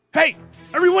Hey,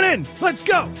 everyone in. Let's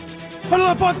go. Huddle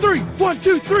up on 3. 1,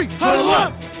 2, 3. Huddle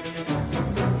up.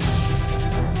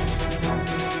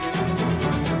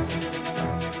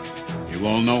 You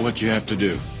all know what you have to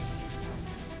do.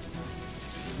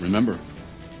 Remember,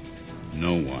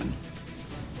 no one,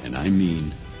 and I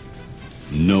mean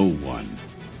no one,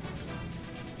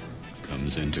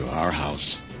 comes into our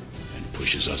house and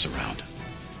pushes us around.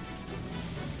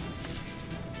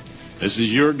 This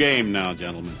is your game now,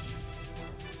 gentlemen.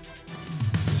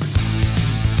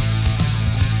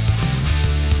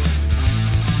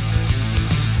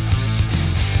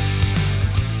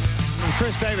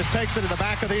 Chris Davis takes it to the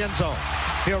back of the end zone.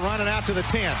 He'll run it out to the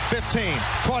 10, 15,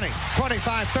 20,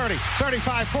 25, 30,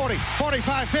 35, 40,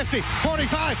 45, 50,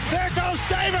 45. There goes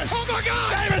Davis. Oh, my God.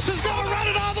 Davis is going to run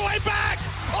it all the way back.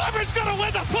 Auburn's going to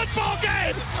win the football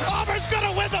game. Auburn's going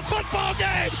to win the football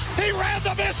game. He ran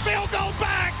the missed field goal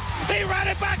back. He ran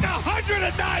it back 109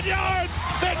 yards.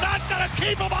 They're not going to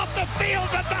keep him off the field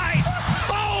tonight.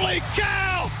 Holy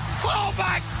cow. Oh,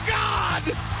 my God.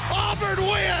 Auburn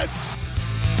wins.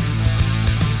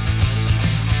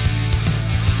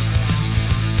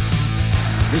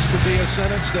 This could be a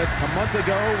sentence that a month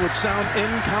ago would sound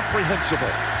incomprehensible.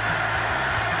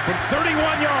 From 31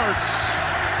 yards,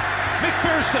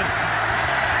 McPherson,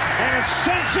 and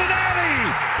Cincinnati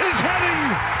is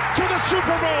heading to the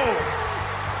Super Bowl.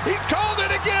 He called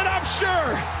it again, I'm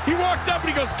sure. He walked up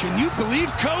and he goes, "Can you believe,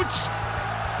 Coach?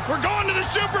 We're going to the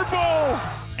Super Bowl."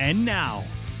 And now,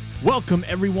 welcome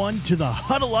everyone to the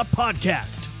Huddle Up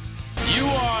Podcast. You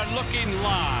are looking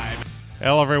live.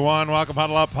 Hello, everyone. Welcome,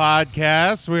 Huddle Up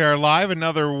Podcast. We are live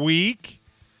another week.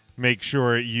 Make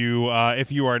sure you,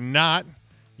 if you are not,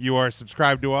 you are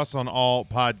subscribed to us on all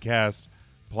podcast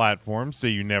platforms so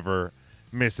you never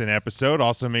miss an episode.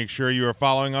 Also, make sure you are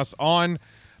following us on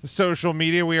social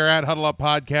media. We are at Huddle Up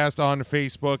Podcast on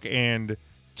Facebook and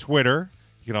Twitter.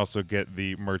 You can also get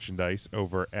the merchandise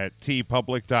over at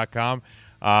tpublic.com.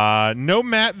 No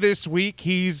Matt this week.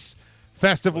 He's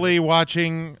festively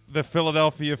watching the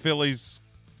Philadelphia Phillies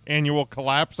annual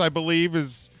collapse, I believe,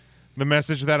 is the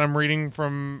message that I'm reading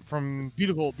from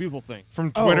beautiful thing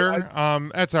from Twitter.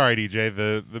 That's all right, EJ.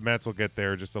 The Mets will get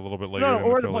there just a little bit later. No, than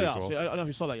or the in the Phillies playoffs. will. I don't know if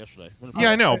you saw that yesterday.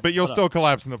 Yeah, I know, but you'll still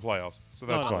collapse in the playoffs, so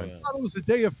that's fine. Yeah. I thought it was a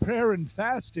day of prayer and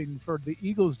fasting for the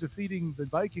Eagles defeating the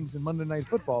Vikings in Monday Night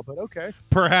Football, but okay.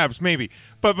 Perhaps, maybe.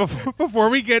 But before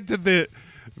we get to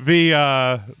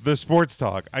the sports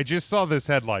talk, I just saw this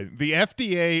headline. The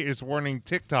FDA is warning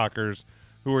TikTokers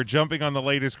who are jumping on the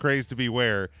latest craze to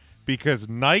beware because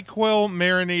NyQuil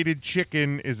marinated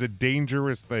chicken is a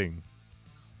dangerous thing.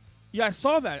 Yeah, I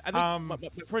saw that. I think my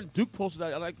friend Duke posted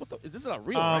that. I'm like, what the? Is this not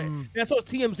real? Right? Yeah, I saw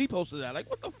TMZ posted that. Like,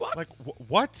 what the fuck? Like,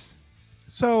 what?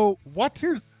 So, what?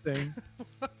 Here's the thing.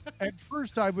 At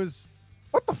first, I was,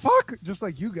 what the fuck? Just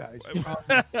like you guys.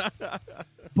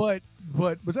 But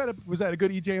was that a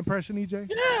good EJ impression, EJ?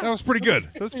 Yeah, that was pretty good.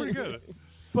 That was pretty good.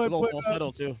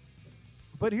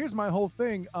 But here's my whole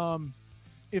thing.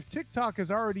 If TikTok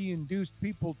has already induced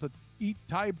people to eat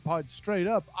Tide Pods straight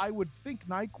up, I would think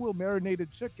NyQuil marinated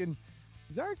chicken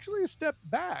is actually a step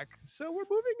back. So we're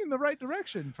moving in the right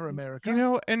direction for America. You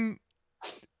know, and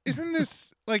isn't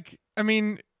this like? I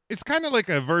mean, it's kind of like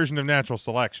a version of natural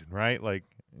selection, right? Like,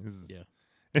 yeah.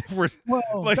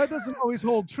 That doesn't always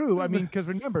hold true. I mean, because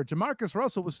remember, Jamarcus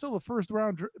Russell was still a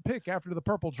first-round pick after the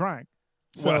purple drank.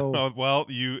 So, well,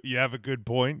 you have a good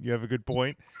point. You have a good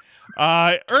point.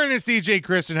 Ernest EJ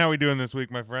Christian, how are we doing this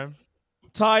week, my friend?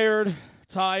 Tired,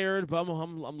 but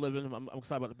I'm living. I'm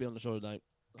excited about to be on the show tonight.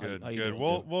 Good.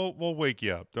 We'll wake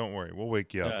you up. Don't worry, we'll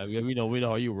wake you up. Yeah, we know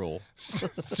how you roll.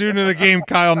 Student of the game,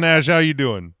 Kyle Nash, how you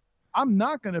doing? I'm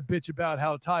not going to bitch about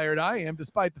how tired I am,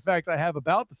 despite the fact I have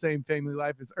about the same family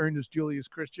life as Ernest Julius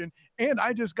Christian. And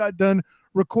I just got done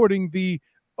recording the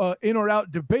In or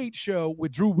Out debate show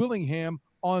with Drew Willingham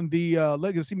on the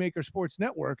Legacy Maker Sports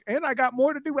Network. And I got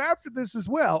more to do after this as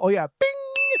well. Oh, yeah. Bing!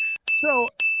 So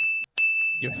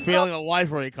you're feeling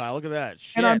alive already, Kyle. Look at that.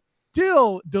 Shit. And I'm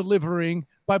still delivering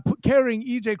by carrying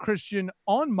EJ Christian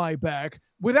on my back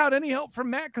without any help from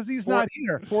Matt because he's not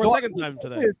here. For a second time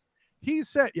today. He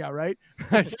said, yeah, right?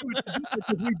 Because we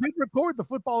did record the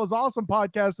Football is Awesome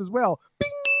podcast as well. Bing!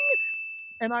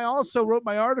 And I also wrote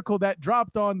my article that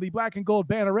dropped on the Black and Gold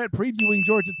Banneret previewing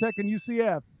Georgia Tech and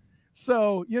UCF.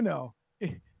 So, you know,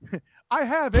 I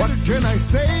have it. What can I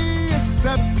say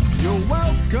except you're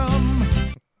welcome?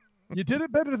 You did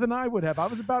it better than I would have. I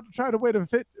was about to find a way to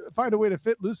fit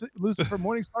Lucifer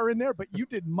Morningstar in there, but you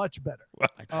did much better.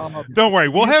 Don't worry.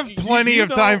 We'll have plenty of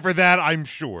time for that, I'm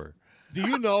sure. Do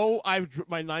you know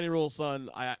my 9-year-old son?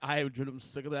 I have driven him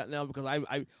sick of that now because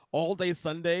I all day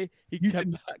Sunday he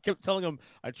kept telling him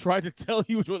I tried to tell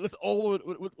you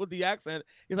with the accent.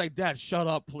 He's like, Dad, shut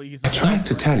up, please. I tried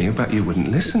to tell you, but you wouldn't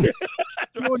listen.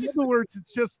 So in other words,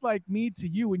 it's just like me to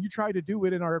you when you try to do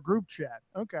it in our group chat.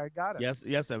 Okay, got it. Yes,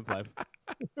 M5.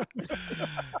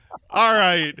 All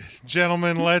right,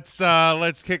 gentlemen, let's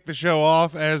kick the show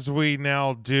off as we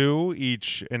now do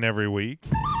each and every week.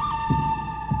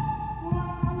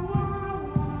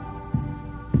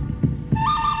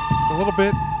 A little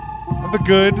bit of the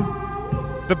good,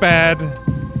 the bad,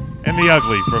 and the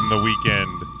ugly from the weekend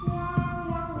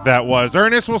that was.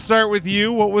 Ernest, we'll start with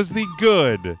you. What was the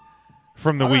good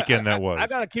from the weekend that was? I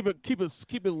gotta keep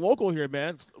it local here,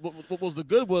 man. What was the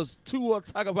good was Tua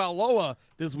Tagovailoa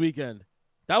this weekend.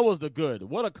 That was the good.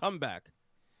 What a comeback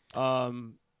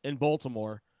in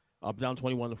Baltimore, down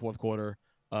 21 in the fourth quarter.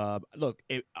 Look,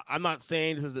 I'm not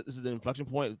saying this is the inflection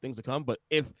point of things to come, but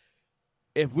if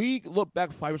we look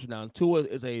back 5 years from now, and Tua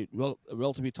is a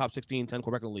relatively top 16, 10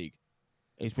 quarterback in the league,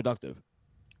 and he's productive,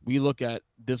 we look at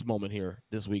this moment here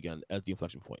this weekend as the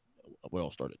inflection point where it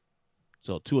all started.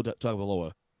 So Tua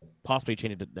Tagovailoa possibly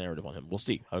changing the narrative on him. We'll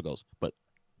see how it goes, but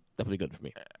definitely good for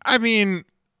me. I mean,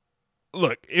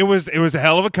 look, it was a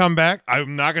hell of a comeback.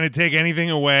 I'm not going to take anything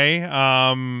away.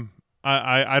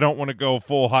 I don't want to go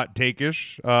full hot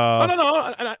take-ish.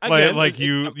 No. Like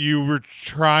you were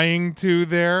trying to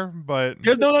there, but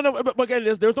no. But again,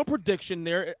 there's no prediction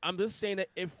there. I'm just saying that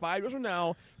if 5 years from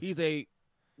now he's a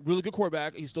really good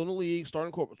quarterback, he's still in the league,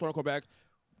 starting quarterback.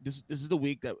 This is the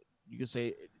week that you could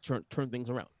say turn things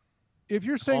around. If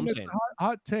you're saying it's a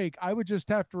hot take, I would just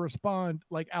have to respond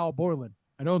like Al Borland.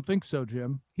 I don't think so,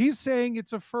 Jim. He's saying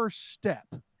it's a first step.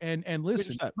 And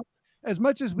listen, as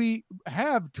much as we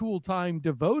have tool time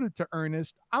devoted to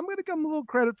Ernest, I'm going to give him a little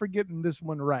credit for getting this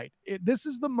one right. This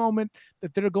is the moment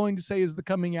that they're going to say is the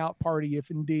coming out party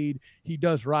if indeed he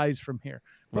does rise from here.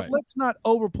 But let's not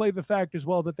overplay the fact as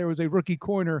well that there was a rookie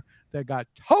corner that got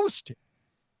toasted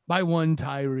by one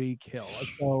Tyreek Hill.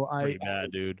 So pretty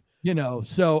bad, dude. You know,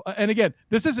 so and again,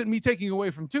 this isn't me taking away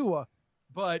from Tua,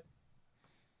 but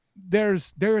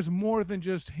there's more than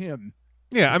just him.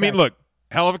 Yeah, I mean, look,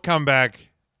 hell of a comeback.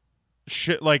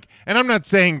 Shit, like, and I'm not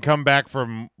saying come back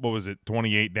from what was it,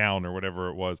 28 down or whatever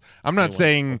it was. I'm not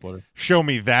saying show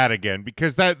me that again,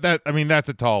 because that I mean that's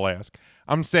a tall ask.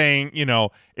 I'm saying, you know,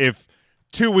 if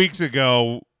 2 weeks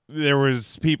ago there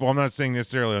was people, I'm not saying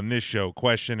necessarily on this show,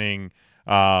 questioning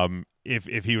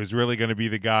if he was really going to be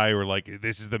the guy, or like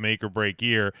this is the make or break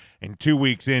year, and 2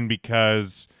 weeks in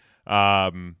because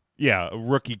a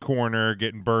rookie corner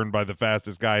getting burned by the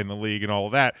fastest guy in the league and all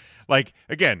of that. Like,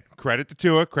 again, credit to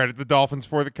Tua, credit the Dolphins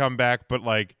for the comeback, but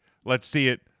like, let's see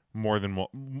it more than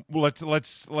one.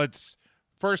 Let's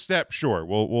first step. Sure.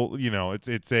 We'll you know,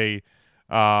 it's a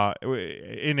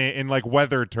in like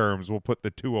weather terms, we'll put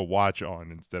the Tua watch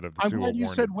on instead of the Tua I'm glad you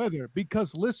warning. said weather,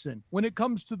 because listen, when it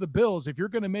comes to the Bills, if you're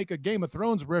going to make a Game of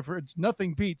Thrones reference,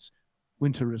 nothing beats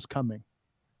winter is coming.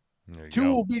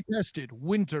 Two will be tested.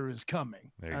 Winter is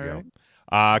coming. There you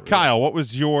go. Kyle, what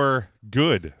was your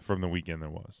good from the weekend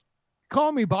that was?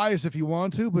 Call me biased if you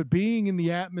want to, but being in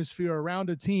the atmosphere around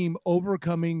a team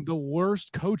overcoming the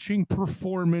worst coaching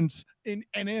performance in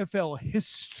NFL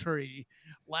history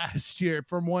last year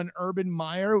from one Urban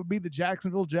Meyer, it would be the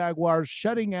Jacksonville Jaguars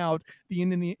shutting out the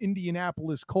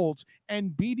Indianapolis Colts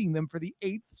and beating them for the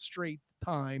 8th straight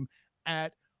time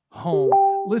at home.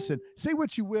 Listen, say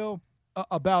what you will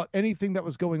about anything that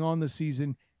was going on this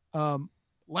season.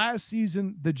 Last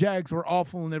season, the Jags were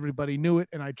awful and everybody knew it.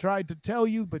 And I tried to tell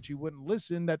you, but you wouldn't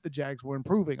listen, that the Jags were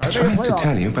improving. I tried to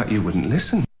tell you, but you wouldn't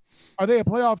listen. Are they a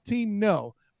playoff team?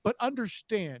 No. But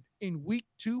understand, in week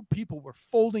 2, people were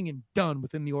folding and done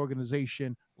within the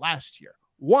organization last year.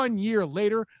 1 year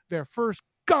later, their first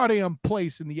goddamn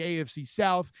place in the AFC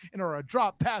South and are a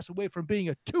drop pass away from being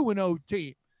a 2-0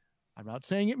 team. I'm not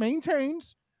saying it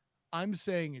maintains. I'm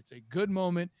saying it's a good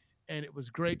moment, and it was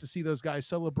great to see those guys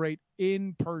celebrate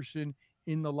in person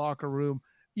in the locker room.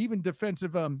 Even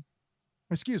defensive lineman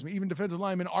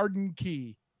Arden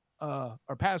Key,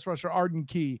 or pass rusher Arden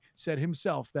Key, said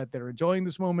himself that they're enjoying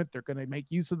this moment. They're going to make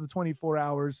use of the 24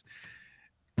 hours,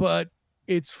 but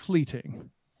it's fleeting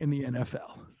in the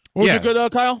NFL. What was your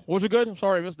good, Kyle? What was your good? I'm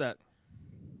sorry, I missed that.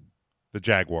 The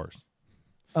Jaguars.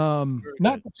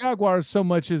 Not the Jaguars so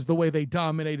much as the way they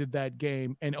dominated that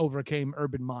game and overcame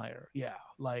Urban Meyer. Yeah,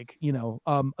 like, you know,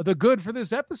 the good for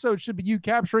this episode should be you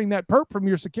capturing that perp from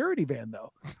your security van,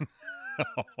 though.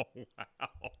 Oh,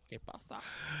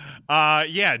 wow.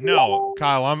 No,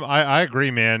 Kyle, I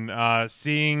agree, man.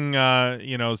 Seeing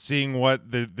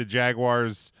what the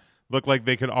Jaguars look like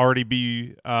they could already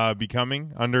be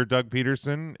becoming under Doug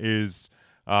Peterson is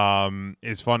fun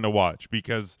to watch,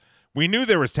 because we knew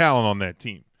there was talent on that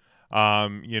team.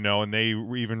 And they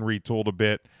even retooled a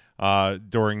bit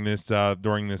during this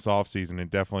offseason. It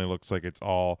definitely looks like it's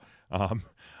all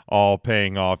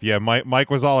paying off. Yeah, Mike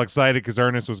was all excited because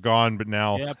Ernest was gone, but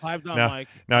now pipe down, Mike.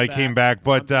 Now he came back.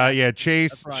 But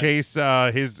Chase, right. Chase,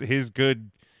 his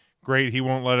good, great. He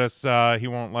won't let us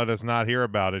not hear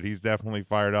about it. He's definitely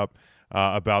fired up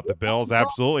about the Bills.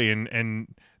 Absolutely, and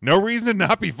no reason to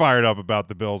not be fired up about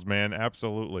the Bills, man.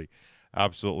 Absolutely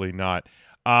not.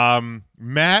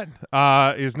 Matt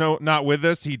is not with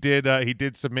us. He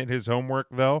did submit his homework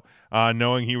though,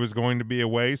 knowing he was going to be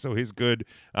away, so he's good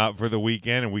for the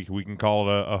weekend, and we can call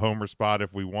it a homer spot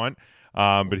if we want.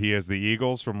 But he has the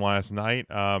Eagles from last night,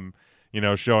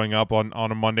 showing up on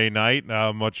a Monday night.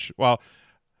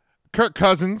 Kirk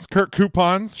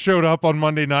Coupons showed up on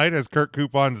Monday night, as Kirk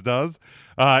Coupons does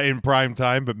in prime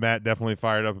time, but Matt definitely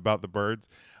fired up about the Birds.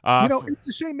 It's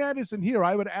a shame Matt isn't here.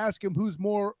 I would ask him who's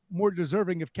more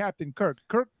deserving of Captain Kirk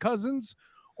Cousins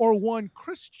or one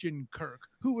Christian Kirk,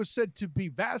 who was said to be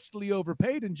vastly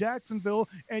overpaid in Jacksonville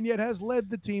and yet has led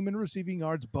the team in receiving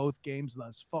yards both games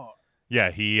thus far.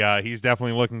 Yeah, he's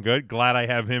definitely looking good. Glad I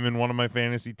have him in one of my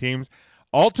fantasy teams.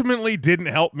 Ultimately didn't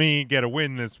help me get a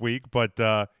win this week, but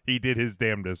he did his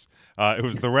damnedest. It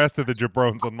was the rest of the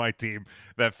jabrones on my team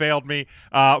that failed me.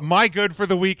 My good for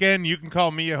the weekend, you can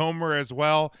call me a homer as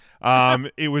well.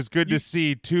 It was good to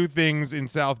see two things in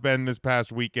South Bend this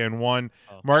past weekend. One,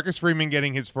 Marcus Freeman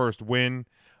getting his first win.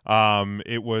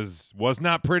 It was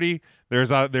not pretty.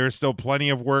 There's still plenty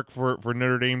of work for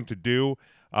Notre Dame to do,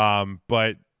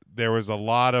 but there was a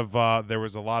lot of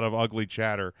ugly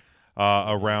chatter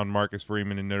around Marcus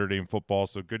Freeman and Notre Dame football.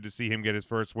 So good to see him get his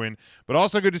first win, but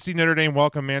also good to see Notre Dame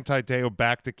welcome Manti Te'o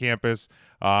back to campus,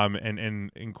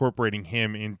 and incorporating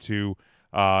him into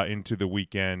the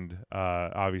weekend.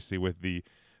 Obviously with the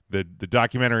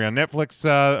documentary on Netflix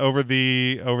over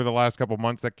the last couple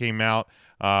months that came out,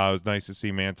 it was nice to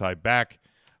see Manti back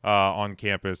on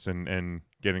campus and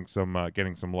getting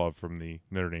some love from the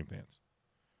Notre Dame fans.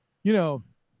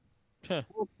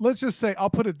 Let's just say, I'll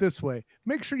put it this way.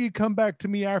 Make sure you come back to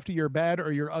me after you're bad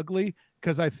or you're ugly,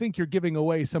 because I think you're giving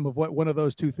away some of what one of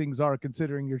those two things are,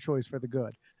 considering your choice for the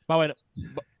good. By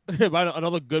the way,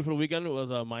 another good for the weekend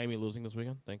was Miami losing this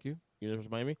weekend. Thank you. University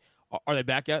of Miami. Are they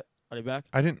back yet? Are they back?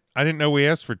 I didn't know we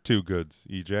asked for two goods,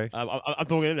 EJ. I'm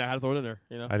throwing it in there. I had to throw it in there.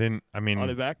 Are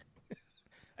they back?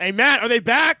 Hey, Matt, are they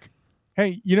back?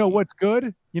 Hey, you know what's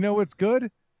good?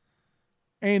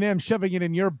 A&M shoving it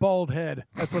in your bald head.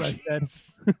 That's what I said.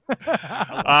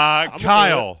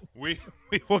 Kyle, we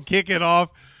will kick it off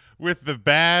with the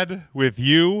bad with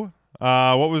you.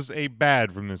 What was a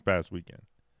bad from this past weekend?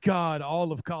 God,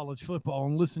 all of college football.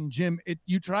 And listen, Jim,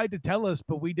 you tried to tell us,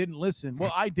 but we didn't listen.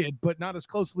 Well, I did, but not as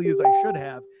closely as I should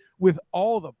have, with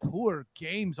all the poor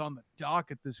games on the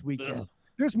docket this weekend.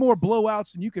 There's more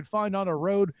blowouts than you could find on a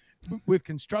road with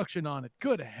construction on it.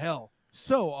 Good hell.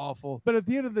 So awful. But at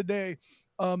the end of the day,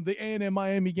 the A&M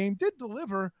Miami game did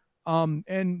deliver,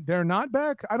 and they're not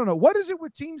back. I don't know. What is it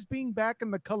with teams being back in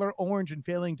the color orange and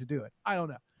failing to do it? I don't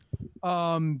know.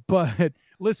 But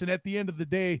listen, at the end of the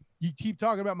day, you keep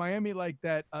talking about Miami like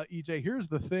that, EJ. Here's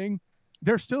the thing.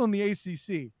 They're still in the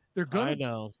ACC. They're going to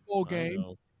the bowl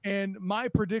game. And my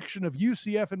prediction of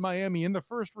UCF and Miami in the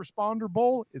First Responder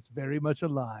Bowl is very much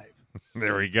alive.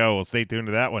 There we go. We'll stay tuned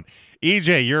to that one.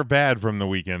 EJ, you're bad from the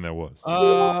weekend that was.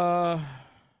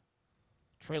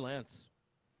 Trey Lance.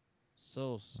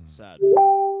 So sad.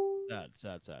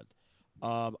 Sad.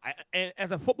 And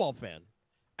as a football fan,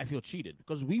 I feel cheated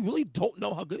because we really don't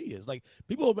know how good he is. Like,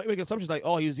 people make assumptions like,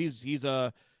 oh, he's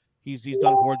done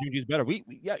for He's better. We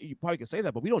you probably can say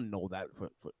that, but we don't know that for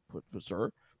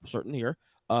certain here.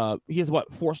 He has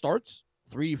 4 starts,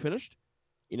 3 finished.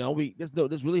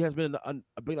 This really has been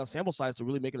a big enough sample size to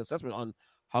really make an assessment on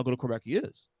how good a quarterback he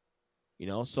is.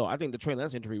 So I think the Trey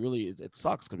Lance injury really it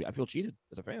sucks because I feel cheated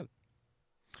as a fan.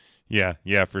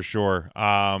 Yeah, for sure.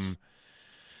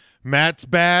 Matt's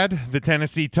bad. The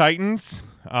Tennessee Titans.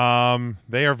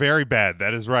 They are very bad.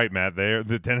 That is right, Matt.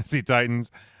 The Tennessee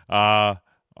Titans are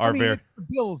very. It's the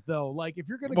Bills though. Like, if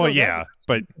you're going to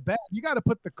but bad, you got to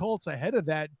put the Colts ahead of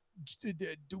that.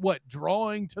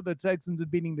 Drawing to the Texans and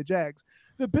beating the Jags.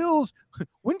 The Bills,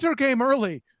 winter came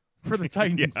early for the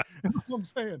Titans. That's what I'm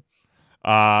saying.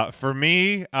 For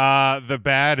me, the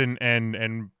bad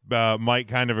and Mike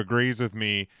kind of agrees with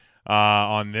me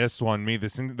on this one. The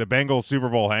Bengals Super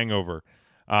Bowl hangover.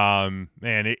 Man,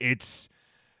 it's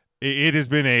it has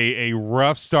been a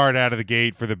rough start out of the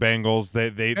gate for the Bengals. They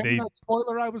that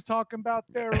spoiler I was talking about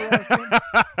there.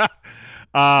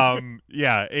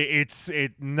 It's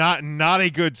not a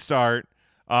good start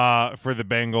for the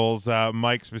Bengals.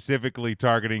 Mike specifically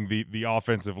targeting the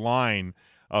offensive line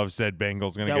of said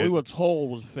Bengals. We were told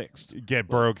was fixed. Get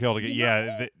Burrow killed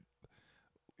again.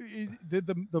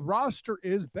 The roster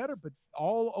is better, but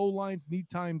all O-lines need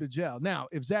time to gel. Now,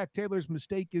 if Zach Taylor's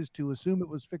mistake is to assume it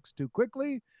was fixed too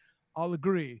quickly, I'll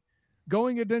agree.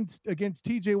 Going against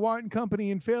TJ Watt and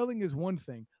company and failing is one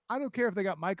thing. I don't care if they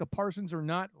got Micah Parsons or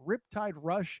not. Riptide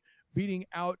Rush beating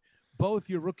out both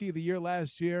your Rookie of the Year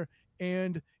last year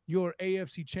and your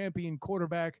AFC champion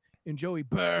quarterback in Joey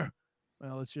Burr.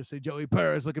 Well, let's just say Joey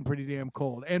Burr is looking pretty damn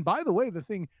cold. And by the way, the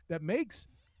thing that makes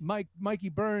Mikey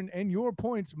Byrne and your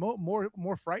points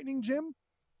more frightening, Jim,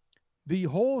 the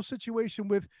whole situation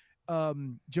with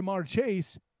Jamar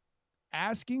Chase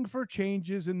asking for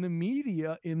changes in the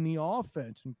media in the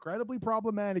offense, incredibly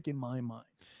problematic in my mind.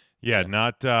 Yeah,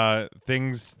 not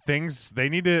things they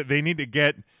need to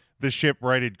get the ship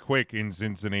righted quick in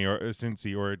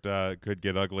Cincy or it could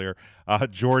get uglier.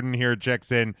 Jordan here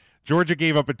checks in. Georgia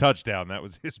gave up a touchdown. That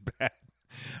was his bad.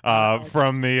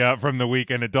 From the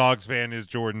weekend. A Dogs fan is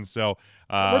Jordan, so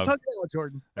let's talk about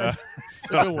Jordan.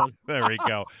 Good one. There we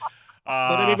go.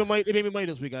 But it made me money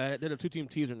this week. I did a 2-team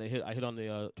teaser and I hit on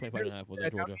the 25.5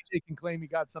 with Georgia. DJ can claim he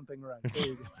got something right. There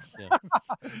you go. Yeah.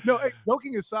 No, hey,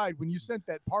 joking aside, when you sent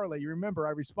that parlay, you remember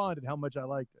I responded how much I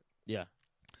liked it. Yeah.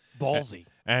 Ballsy.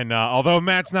 And although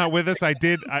Matt's not with us, I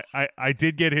did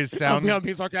get his sound. I'm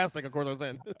being sarcastic, of course I'm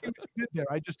saying.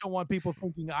 I just don't want people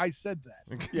thinking I said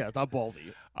that. Yeah, it's not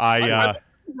ballsy.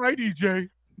 Right, EJ.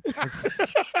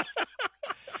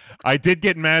 I did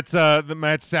get Matt's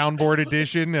soundboard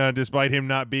edition, despite him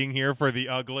not being here for the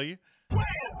ugly. Bam!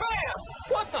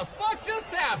 What the fuck just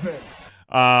happened?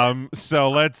 So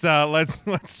let's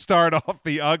start off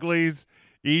the uglies.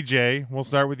 EJ, we'll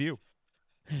start with you.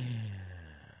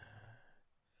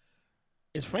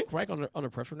 Is Frank Reich under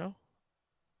pressure now?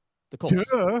 The Colts.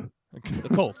 Duh.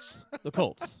 The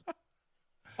Colts.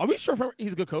 Are we sure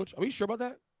he's a good coach? Are we sure about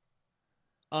that?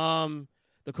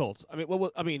 The Colts. I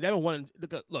mean, they haven't won.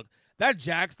 Look, that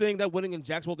Jags thing, that winning in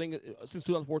Jacksonville thing since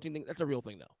 2014 thing, that's a real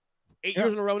thing now. 8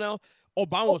 years in a row now.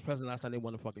 Obama was president last time they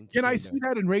won the fucking. Can I see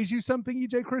that and raise you something,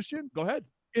 EJ Christian? Go ahead.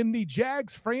 In the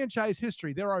Jags franchise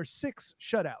history, there are 6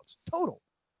 shutouts total.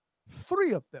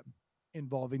 3 of them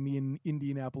involving the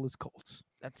Indianapolis Colts.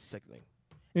 That's sickening.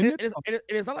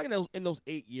 It's not like in those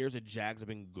 8 years the Jags have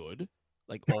been good,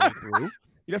 like all the way through.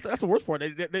 That's the worst part.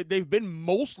 They've been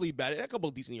mostly bad. A couple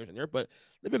of decent years in there, but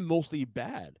they've been mostly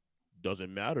bad.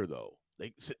 Doesn't matter though.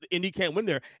 Indy can't win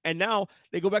there, and now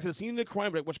they go back to the scene of the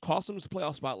crime break, which cost them the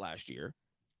playoff spot last year.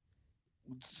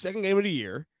 Second game of the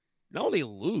year. Not only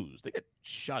lose, they get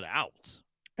shut out.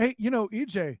 Hey,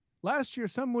 EJ. Last year,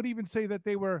 some would even say that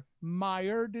they were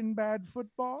mired in bad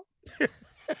football.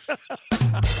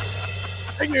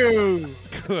 Thank you.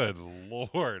 Good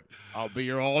Lord. I'll be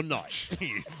here all night.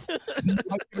 Jeez.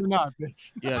 You're not, bitch.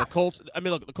 Yeah, the Colts. I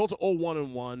mean, look, the Colts are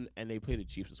 0-1-1, and they play the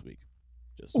Chiefs this week.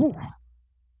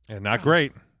 And not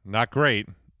great. Not great.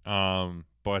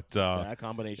 But that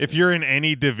combination. If you're in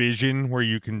any division where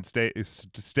you can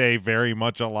stay very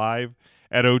much alive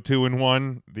at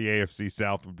 0-2-1, the AFC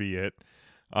South would be it.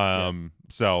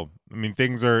 So I mean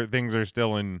things are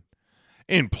still in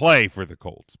play for the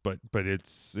Colts, but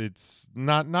it's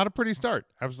not a pretty start.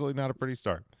 Absolutely not a pretty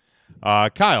start.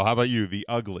 Kyle, how about you? The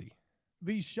ugly.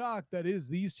 The shock that is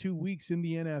these 2 weeks in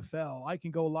the NFL. I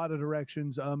can go a lot of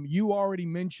directions. You already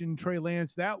mentioned Trey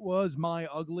Lance. That was my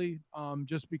ugly.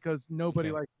 Just because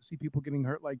nobody likes to see people getting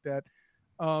hurt like that.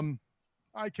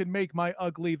 I can make my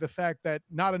ugly the fact that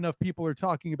not enough people are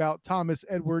talking about Thomas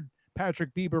Edward,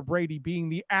 Patrick Bieber, Brady being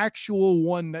the actual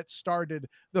one that started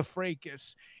the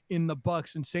fracas in the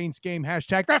Bucs and Saints game.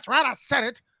 Hashtag, that's right, I said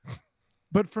it.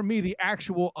 But for me, the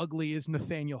actual ugly is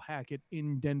Nathaniel Hackett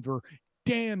in Denver,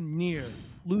 damn near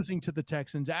losing to the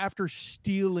Texans after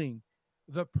stealing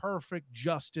the perfect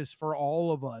justice for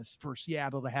all of us, for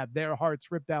Seattle to have their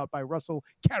hearts ripped out by Russell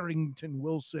Carrington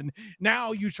Wilson.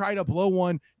 Now you try to blow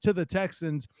one to the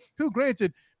Texans, who,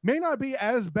 granted, may not be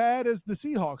as bad as the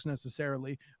Seahawks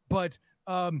necessarily, but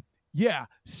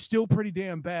still pretty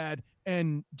damn bad.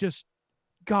 And just,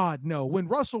 God, no. When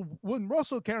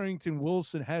Russell Carrington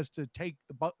Wilson has to take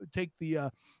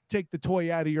the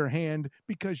toy out of your hand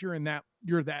because you're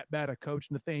that bad a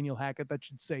coach, Nathaniel Hackett, that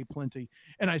should say plenty.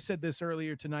 And I said this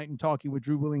earlier tonight in talking with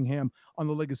Drew Willingham on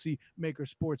the Legacy Maker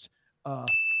Sports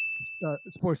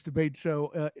sports debate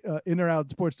show, In or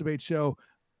Out Sports Debate Show.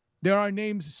 There are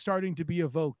names starting to be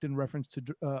evoked in reference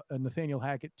to Nathaniel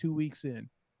Hackett 2 weeks in.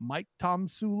 Mike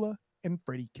Tomsula and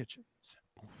Freddie Kitchens.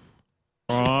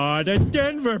 Oh, the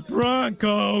Denver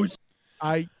Broncos.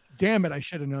 Damn it, I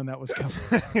should have known that was coming.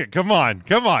 Come on.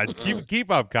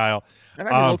 Keep up, Kyle. That's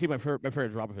actually my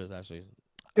favorite drop of his, actually.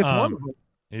 It's wonderful.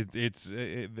 It's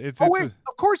wait,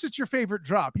 of course it's your favorite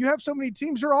drop. You have so many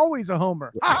teams, you're always a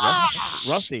homer.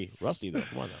 Rusty though.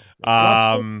 Come on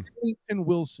now. And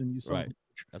Wilson, you said. Right.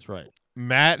 That's right.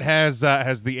 Matt has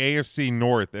the AFC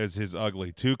North as his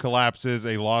ugly. 2 collapses,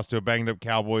 a loss to a banged up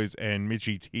Cowboys, and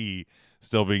Mitchie T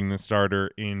still being the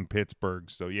starter in Pittsburgh.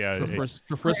 So yeah,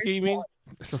 Trafrisky, you mean?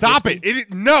 Stop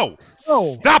it! No,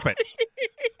 stop it!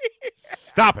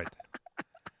 Stop it!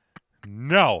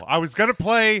 No, I was gonna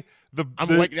play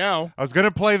I'm awake now. I was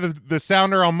gonna play the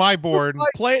sounder on my board.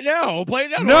 Play it now.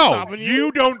 No,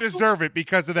 you don't deserve it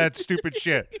because of that stupid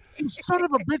shit. You son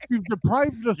of a bitch! You've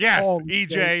deprived us. Yes, all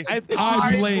EJ. I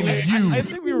blame you. I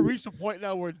think we reached a point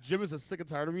now where Jim is sick and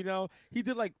tired of me now. He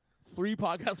did like 3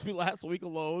 podcasts with me last week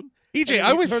alone. EJ,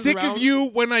 I was sick of you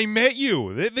when I met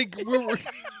you.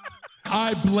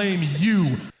 I blame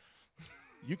you.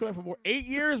 You come for more. 8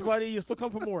 years, buddy. You still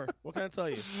come for more. What can I tell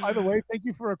you? By the way, thank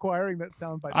you for acquiring that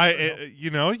soundbite.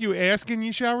 You ask and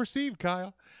you shall receive,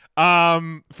 Kyle.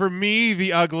 For me,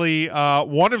 the ugly,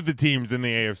 one of the teams in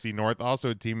the AFC North, also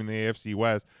a team in the AFC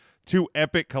West, 2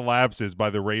 epic collapses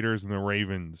by the Raiders and the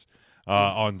Ravens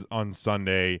on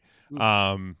Sunday.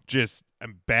 Just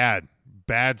bad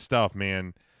stuff,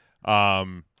 man.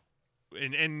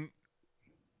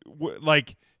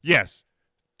 Yes.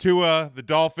 Tua, the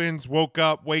Dolphins wake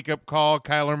up call.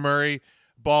 Kyler Murray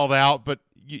balled out, but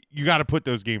you got to put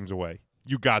those games away.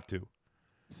 You got to.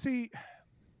 See,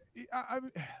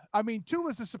 I mean,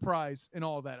 Tua's a surprise and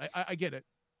all that. I get it.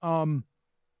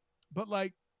 But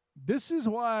like, this is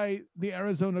why the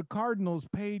Arizona Cardinals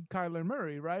paid Kyler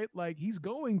Murray, right? Like, he's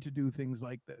going to do things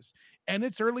like this, and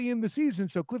it's early in the season,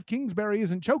 so Cliff Kingsbury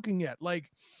isn't choking yet.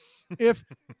 Like, if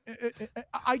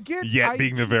I get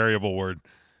being the variable word.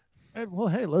 Well,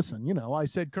 hey, listen, I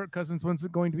said Kirk Cousins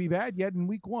wasn't going to be bad yet in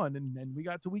week 1, and we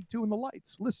got to week 2 in the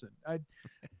lights. Listen, by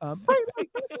the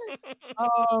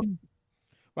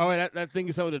way, that thing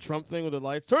you said with the Trump thing with the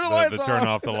lights. Turn the lights off. Turn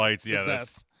off the lights. Yeah,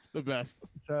 that's the best.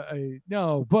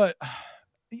 No, but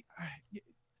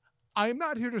I'm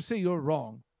not here to say you're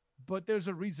wrong, but there's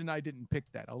a reason I didn't pick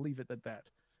that. I'll leave it at that.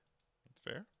 That's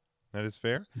fair. That is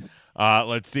fair.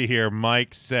 Let's see here.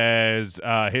 Mike says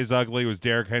his ugly was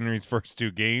Derrick Henry's first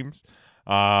 2 games.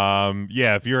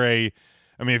 If you're a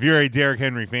Derrick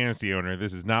Henry fantasy owner,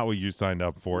 this is not what you signed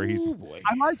up for. I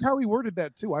like how he worded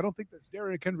that too. I don't think that's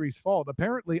Derrick Henry's fault.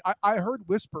 Apparently, I heard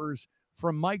whispers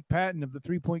from Mike Patton of the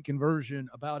 3-point conversion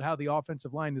about how the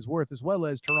offensive line is worth, as well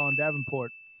as Teron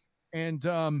Davenport.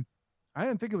 And I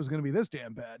didn't think it was going to be this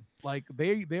damn bad. Like,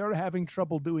 they are having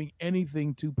trouble doing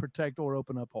anything to protect or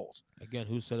open up holes. Again,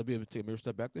 who said it'd be able to take a mirror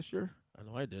step back this year? I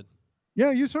know I did.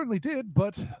 Yeah, you certainly did,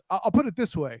 but I'll put it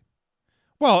this way.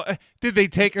 Well, did they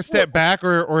take a step back,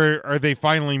 or are they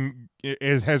finally?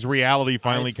 Has reality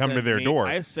finally come to their door?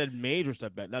 I said major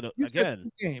step back. Now, you said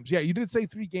 3 games. Yeah, you did say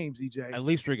 3 games, EJ. At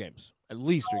least 3 games.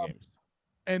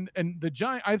 And the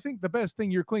Giants, I think the best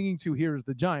thing you're clinging to here is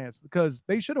the Giants, because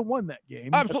they should have won that game.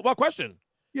 Absolutely. What question?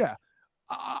 Yeah.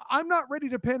 I'm not ready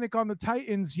to panic on the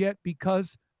Titans yet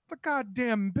because the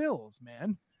goddamn Bills,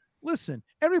 man. Listen,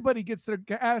 everybody gets their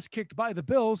ass kicked by the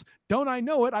Bills. Don't I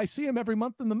know it? I see them every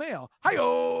month in the mail.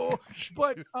 Hi-oh!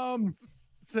 But, that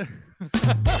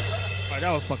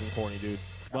was fucking corny, dude.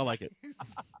 I like it.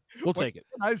 We'll take it.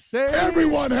 I say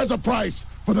everyone has a price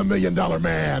for the $1 Million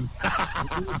Man.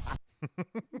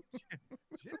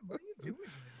 Jim, what are you doing?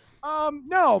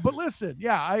 No, but listen,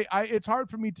 yeah, I it's hard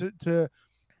for me to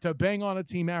bang on a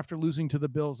team after losing to the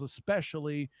Bills,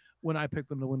 especially when I picked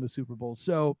them to win the Super Bowl.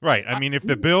 So right, I mean, if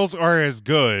the Bills are as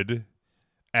good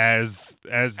as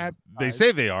they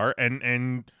say they are,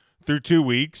 and through 2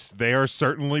 weeks they are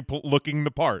certainly looking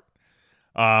the part.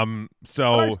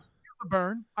 So the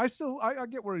burn, I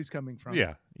get where he's coming from.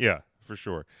 Yeah, for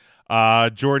sure.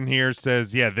 Jordan here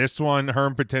says, this one,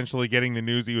 Herm potentially getting the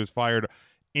news he was fired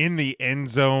in the end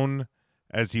zone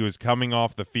as he was coming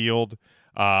off the field.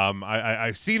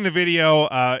 I've seen the video.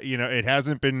 It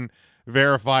hasn't been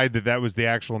verified that was the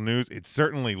actual news. It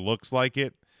certainly looks like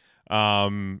it.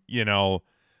 We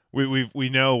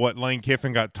know what Lane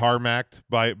Kiffin got tarmacked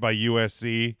by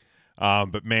USC.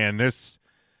 But man, that's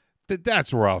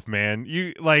rough, man.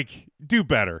 You do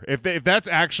better. If that's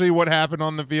actually what happened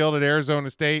on the field at Arizona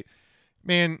State,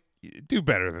 man, do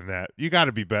better than that. You got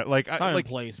to be better. Like, Time like and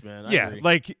place, man. I yeah, agree.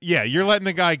 like, yeah, you're letting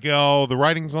the guy go. The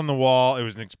writing's on the wall. It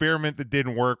was an experiment that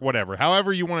didn't work. Whatever.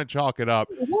 However you want to chalk it up.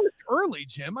 It worked early,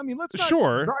 Jim. I mean, let's not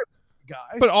Sure. drive the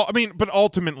guy. But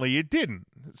ultimately it didn't.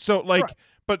 So like, Right.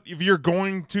 but if you're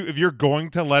going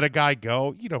to let a guy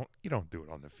go, you don't do it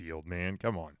on the field, man.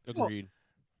 Come on. Agreed.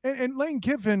 And Lane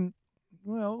Kiffin,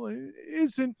 well,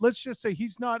 isn't, let's just say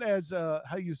he's not as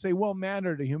how you say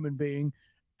well-mannered a human being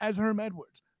as Herm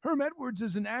Edwards. Herm Edwards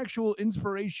is an actual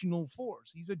inspirational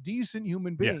force. He's a decent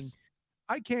human being. Yes.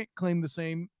 I can't claim the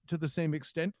same to the same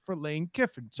extent for Lane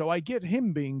Kiffin. So I get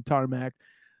him being tarmac.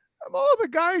 Of all the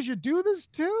guys you do this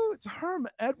to, it's Herm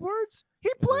Edwards. He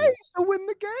plays to win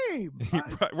the game.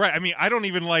 Right. I mean, I don't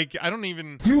even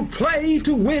You play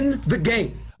to win the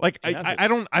game. like I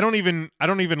don't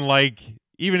even like,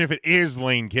 even if it is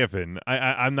Lane Kiffin,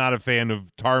 I'm not a fan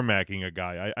of tarmacking a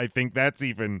guy. I think that's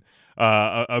even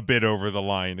a bit over the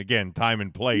line. Again, time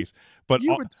and place. But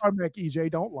you would tarmac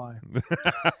EJ, don't lie.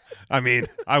 I mean,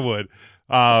 I would.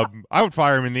 I would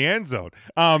fire him in the end zone.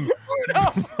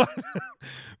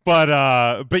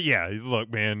 But yeah,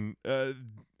 look, man.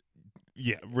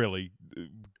 Yeah, really.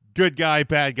 Good guy,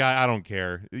 bad guy, I don't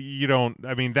care. You don't.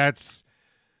 I mean,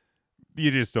 you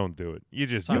just don't do it. You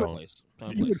just don't.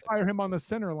 You would fire him on the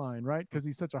center line, right? Because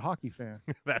he's such a hockey fan.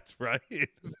 That's right.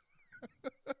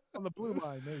 On the blue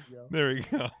line, there you go. There we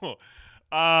go.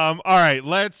 All right,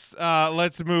 let's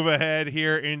move ahead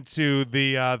here into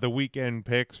the weekend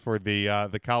picks for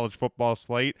the college football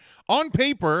slate. On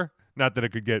paper, not that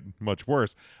it could get much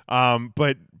worse,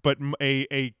 but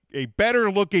a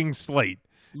better looking slate.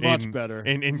 Much better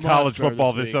in Much college better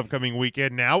football this this week. upcoming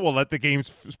weekend. Now we'll let the games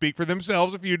speak for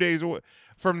themselves a few days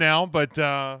from now, but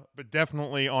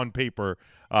definitely on paper,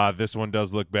 this one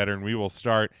does look better. And we will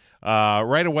start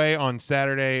right away on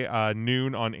Saturday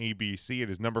noon on ABC. It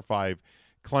is number 5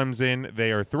 Clemson.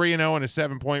 They are 3-0 and a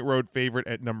 7-point road favorite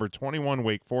at number 21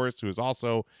 Wake Forest, who is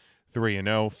also 3-0.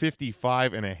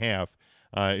 55.5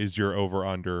 is your over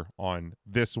under on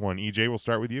this one. EJ, we'll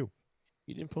start with you.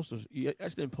 You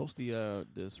actually didn't post the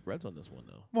spreads on this one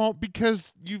though. Well,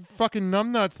 because you fucking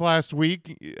numbnuts last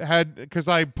week because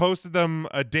I posted them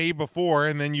a day before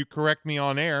and then you correct me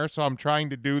on air, so I'm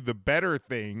trying to do the better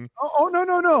thing. Oh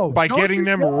no! By getting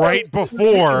them right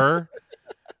before,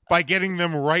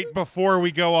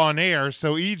 we go on air.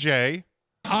 So EJ,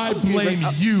 I blame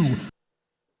you.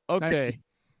 Okay.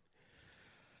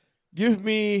 Give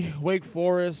me Wake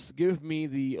Forest. Give me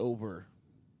the over.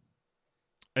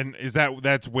 and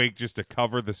that's Wake just to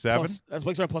cover the 7? That's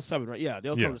Wake's plus 7, right? Yeah,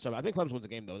 they'll Yeah. cover the 7. I think Clemson wins the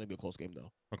game though. It'll be a close game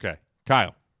though. Okay,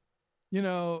 Kyle. You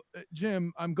know,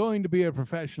 Jim, I'm going to be a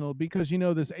professional because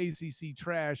this ACC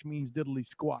trash means diddly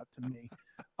squat to me.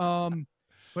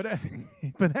 But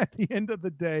at the end of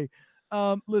the day,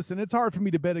 listen, it's hard for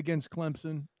me to bet against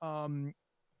Clemson.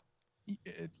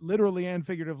 Literally and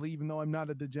figuratively, even though I'm not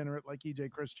a degenerate like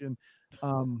EJ Christian.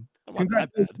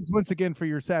 Congratulations once again for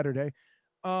your Saturday.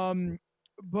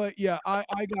 But yeah,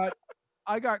 I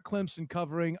got Clemson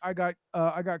covering. I got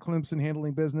Clemson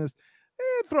handling business.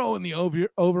 Throw in the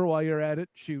over while you're at it.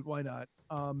 Shoot, why not?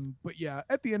 But yeah,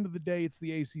 at the end of the day, it's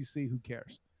the ACC. Who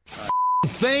cares?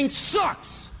 Thing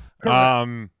sucks.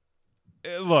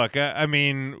 Look, I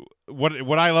mean,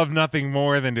 would I love nothing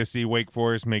more than to see Wake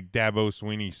Forest make Dabo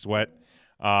Swinney sweat?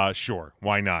 Sure,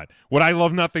 why not? Would I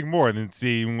love nothing more than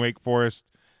seeing Wake Forest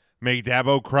make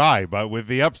Dabo cry, but with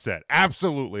the upset?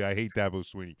 Absolutely, I hate Dabo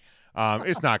Swinney.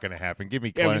 It's not going to happen. Give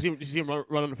me Did you see him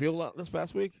run on the field this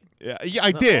past week? Yeah,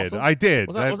 I did. Awesome? I did.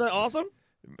 Was that awesome?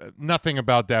 Nothing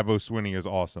about Dabo Swinney is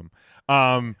awesome.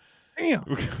 Damn.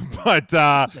 But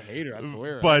a hater, I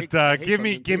swear. But I hate give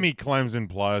me Clemson, Clemson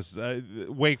plus.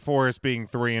 Wake Forest being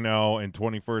 3-0 and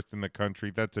 21st in the country.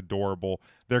 That's adorable.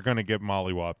 They're going to get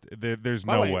mollywopped. There's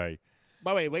no way.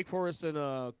 By the way, Wake Forest and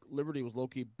Liberty was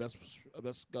low-key best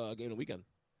game of the weekend.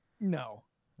 No.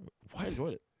 I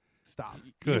enjoyed it. Stop.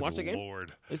 Did you watch the game?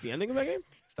 Lord. Is the ending of that game?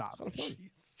 Stop. It's kind of fun.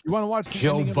 You want to watch the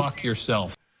Joe ending of Buck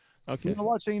yourself. Okay. You want to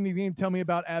watch the ending of the game? Tell me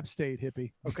about App State,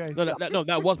 hippie. Okay. No,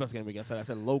 that was best game of the weekend. I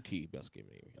said low-key best game of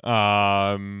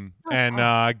the weekend.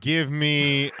 And give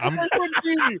me. I'm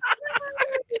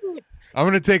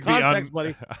going to take Context,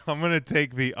 buddy. I'm going to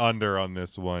take the under on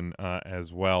this one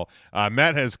as well.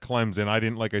 Matt has Clemson. I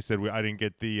didn't, like I said, I didn't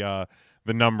get the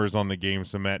numbers on the game,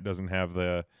 so Matt doesn't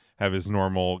have his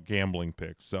normal gambling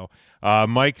picks. So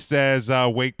Mike says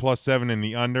Wake plus 7 in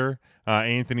the under.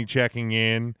 Anthony checking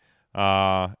in.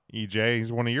 EJ,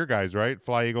 he's one of your guys, right?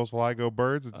 Fly Eagles, fly, go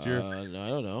Birds. It's your. No, I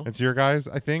don't know. It's your guys,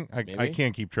 I think. I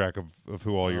can't keep track of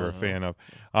who all you're a fan of.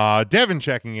 Devin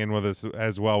checking in with us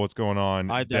as well. What's going on,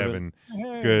 Hi, Devin?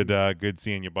 Good, good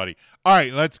seeing you, buddy. All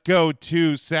right, let's go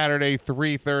to Saturday,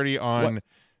 3:30 on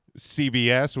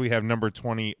CBS. We have number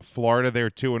 20 Florida. They're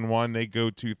 2-1. They go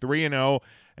to 3-0,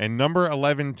 and number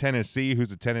 11 Tennessee,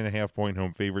 who's a 10.5 point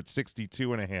home favorite.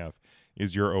 62.5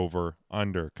 is your over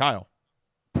under. Kyle.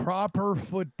 Proper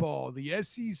football, the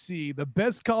SEC, the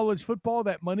best college football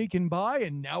that money can buy,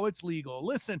 and now it's legal.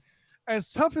 Listen,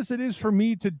 as tough as it is for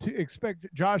me to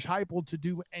expect Josh Heupel to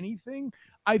do anything,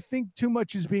 I think too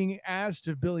much is being asked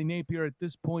of Billy Napier at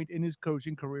this point in his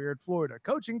coaching career at Florida.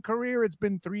 Coaching career, it's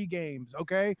been 3 games,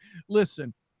 okay?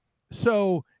 Listen,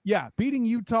 so, yeah, beating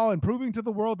Utah and proving to the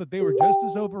world that they were just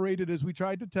as overrated as we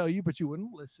tried to tell you, but you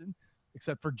wouldn't listen,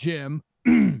 except for Jim.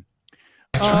 I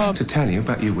tried to tell you,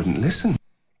 but you wouldn't listen.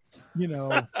 You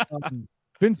know,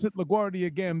 Vincent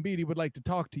LaGuardia Gambiti would like to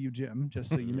talk to you, Jim, just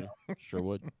so you know. Sure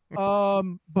would.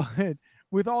 But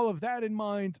with all of that in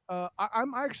mind,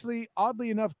 I'm actually, oddly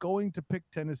enough, going to pick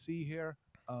Tennessee here.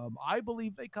 I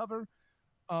believe they cover.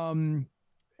 And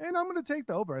I'm going to take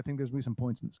the over. I think there's going to be some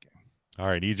points in this game. All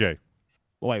right, EJ.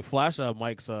 Well, wait, flash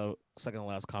Mike's second to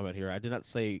last comment here. I did not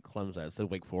say Clemson. I said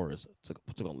Wake Forest took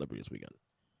on Liberty this weekend.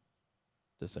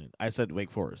 Just saying. I said Wake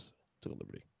Forest took on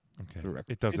Liberty. Okay.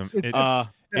 It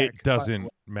doesn't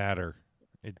matter.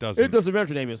 It doesn't. It doesn't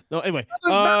matter, Damian. No, anyway.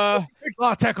 La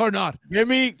Tech or not. Give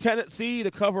me Tennessee to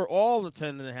cover all the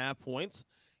 10.5 points.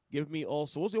 Give me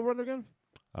also, what's the over-under again?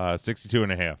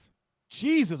 62.5.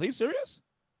 Jesus, are you serious?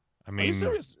 I mean, are you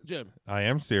serious, Jim? I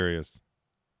am serious.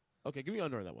 Okay, give me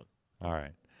under on that one. All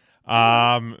right.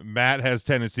 Matt has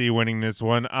Tennessee winning this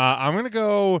one. I'm gonna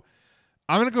go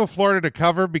Florida to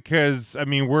cover because I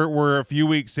mean we're a few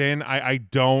weeks in. I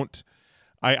don't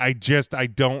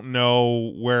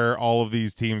know where all of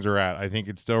these teams are at. I think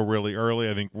it's still really early.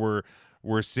 I think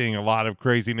we're seeing a lot of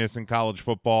craziness in college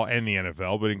football and the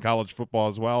NFL, but in college football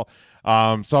as well.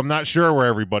 So I'm not sure where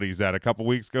everybody's at. A couple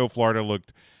weeks ago, Florida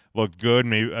looked good,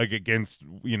 maybe against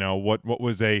what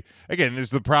was again. This is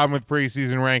the problem with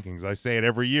preseason rankings. I say it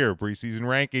every year. Preseason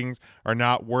rankings are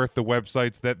not worth the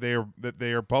websites that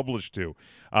they are published to.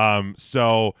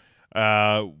 So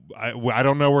I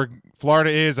don't know where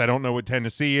Florida is. I don't know what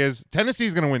Tennessee is. Tennessee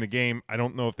is going to win the game. I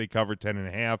don't know if they cover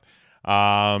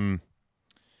 10.5.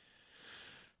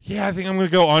 Yeah, I think I'm going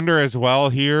to go under as well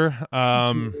here.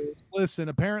 Listen,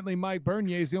 apparently Mike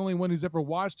Bernier is the only one who's ever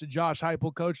watched a Josh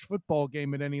Heupel coached football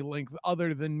game at any length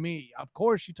other than me. Of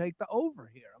course, you take the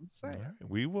over here. I'm saying. Right,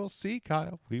 we will see,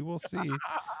 Kyle. We will see.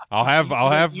 I'll have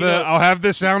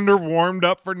the sounder warmed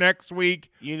up for next week,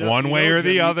 one way or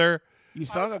the other. You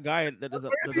sound like a guy that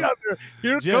doesn't.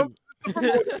 Jim.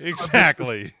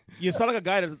 Exactly. You sound like a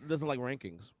guy that doesn't like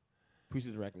rankings,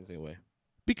 preseason rankings anyway.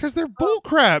 Because they're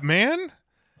bullcrap, man.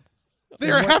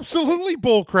 They're absolutely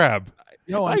bullcrap.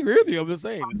 No, I agree with you. I'm just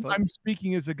saying. I'm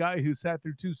speaking as a guy who sat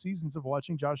through 2 seasons of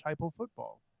watching Josh Heupel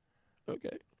football.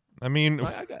 Okay. I mean,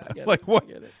 I get like it. what? I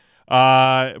get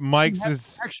it. Mike's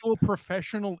is actual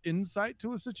professional insight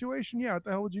to a situation. Yeah, what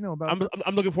the hell would you know about?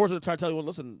 I'm looking forward to try to tell you one.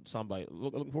 Listen, soundbite.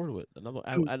 Looking forward to it.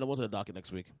 I know what's in the docket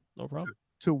next week. No problem.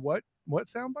 To what? What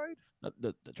soundbite?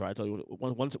 To try to tell you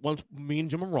once me and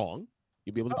Jim are wrong,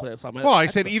 you'll be able to play that soundbite. Well, I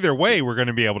said either way we're going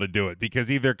to be able to do it because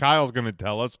either Kyle's going to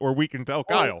tell us or we can tell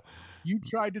Kyle. You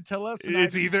tried to tell us.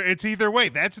 It's either way.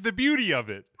 That's the beauty of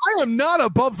it. I am not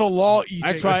above the law,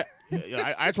 EJ.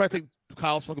 I try to take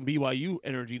Kyle's fucking BYU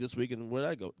energy this week, and where'd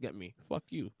I go? Get me. Fuck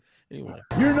you. Anyway.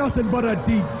 You're nothing but a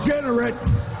degenerate.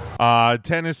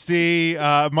 Tennessee.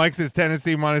 Mike says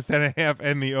Tennessee minus 10.5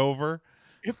 and the over.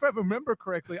 If I remember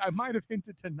correctly, I might have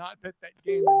hinted to not bet that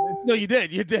game. No, you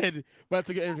did. But I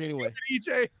took your energy anyway.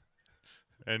 EJ.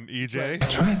 And EJ. I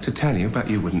tried to tell you, but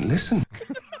you wouldn't listen.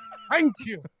 Thank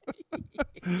you.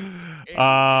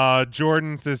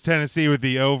 Jordan says Tennessee with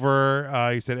the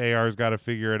over. He said AR's got to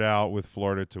figure it out with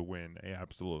Florida to win. Yeah,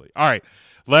 absolutely. All right,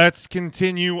 let's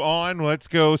continue on. Let's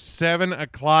go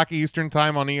 7:00 Eastern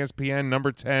time on ESPN.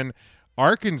 Number 10,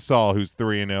 Arkansas, who's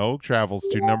 3-0, travels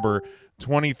to number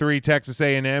 23, Texas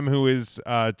A&M, who is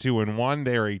 2-1.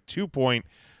 They're a 2-point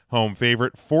home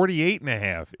favorite.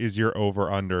 48.5 is your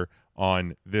over/under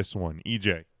on this one.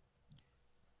 EJ.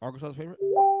 Arkansas's favorite?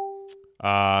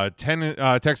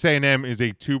 Texas A&M is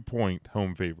a 2-point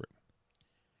home favorite.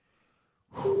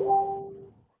 Oh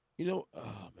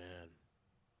man,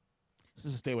 this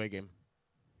is a stay away game.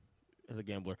 As a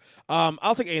gambler,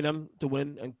 I'll take A&M to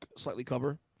win and slightly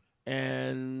cover,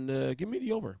 and give me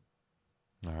the over.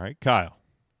 All right, Kyle.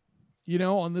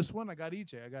 On this one, I got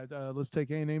EJ. I got let's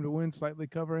take A&M to win, slightly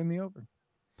cover in the over.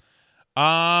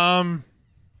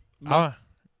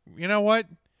 You know what?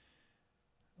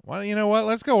 Well, you know what?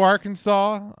 Let's go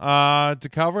Arkansas to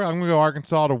cover. I'm going to go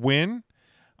Arkansas to win.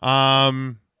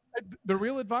 The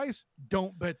real advice: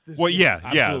 don't bet this. Well, game.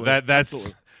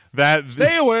 That's that.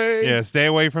 Stay away. Yeah, stay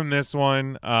away from this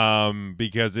one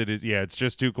because it is. Yeah, it's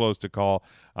just too close to call.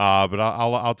 But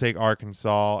I'll take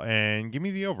Arkansas and give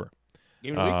me the over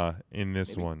in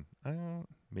this one.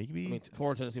 Maybe. I mean,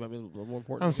 Florida Tennessee might be a little more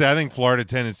important. Honestly, I think Florida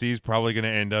Tennessee is probably going to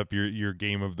end up your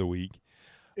game of the week.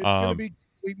 It's going to be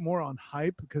more on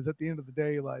hype because at the end of the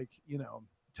day,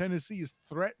 Tennessee is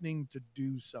threatening to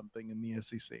do something in the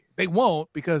SEC. They won't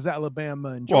because Alabama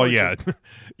and Georgia. Well,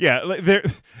 yeah.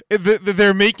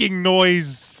 They're making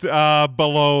noise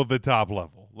below the top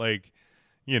level.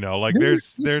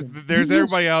 There's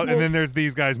everybody out, and then there's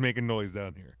these guys making noise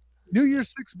down here. New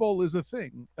Year's Six Bowl is a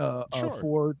thing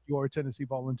for your Tennessee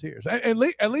Volunteers. At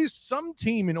least some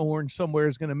team in orange somewhere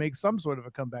is going to make some sort of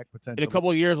a comeback potential. In a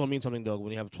couple of years, will mean something, Doug,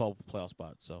 when you have 12 playoff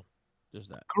spots. So there's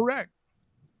that. Correct.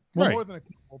 Well, more than a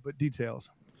couple, but details.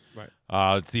 Right.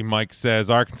 Let's see. Mike says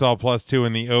Arkansas +2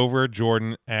 in the over.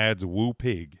 Jordan adds Woo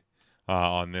Pig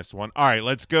on this one. All right,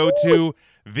 let's go to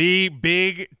the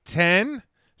Big Ten.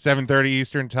 7:30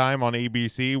 Eastern time on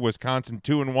ABC. Wisconsin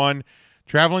 2-1.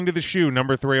 Traveling to the Shoe,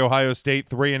 number 3 Ohio State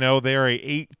 3-0. They are a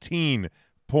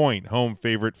 18-point home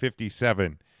favorite.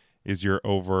 57 is your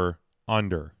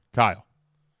over/under. Kyle.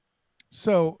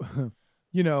 So,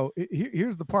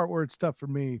 here's the part where it's tough for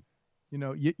me.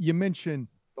 You mentioned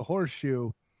the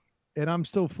horseshoe, and I'm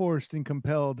still forced and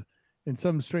compelled in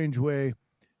some strange way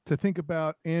to think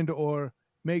about and or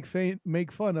make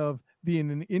fun of the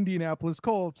Indianapolis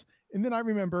Colts. And then I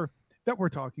remember that we're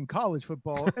talking college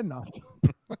football and not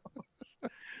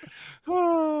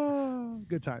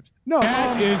good times. No,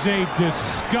 that is a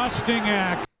disgusting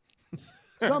act.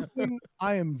 Something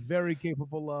I am very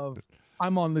capable of.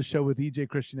 I'm on the show with EJ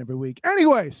Christian every week.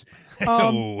 Anyways,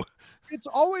 it's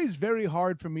always very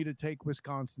hard for me to take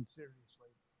Wisconsin seriously.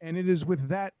 And it is with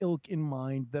that ilk in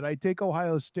mind that I take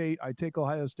Ohio State. I take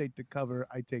Ohio State to cover.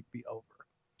 I take the over.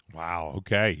 Wow.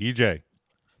 Okay. EJ.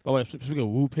 By the way, speaking of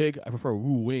Woo Pig, I prefer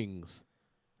Woo Wings.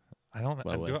 I don't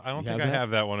think I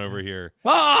have that one over here.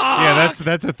 Ah! Yeah,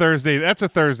 that's a Thursday. That's a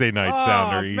Thursday night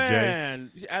sounder, EJ.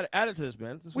 Man, add it to this,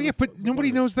 man. But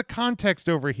nobody knows the context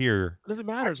over here. It doesn't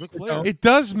matter. It's clear. It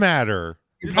does matter.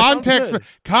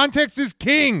 Context is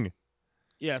king.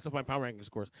 Yeah, it's my power rankings,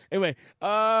 of course. Anyway,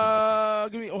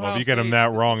 give me Ohio Well, if you State. get them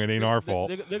that wrong, it ain't our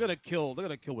fault. They're gonna kill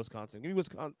Wisconsin. Give me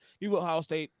Wisconsin. Give me Ohio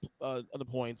State on the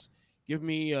points. Give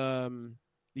me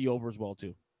the over as well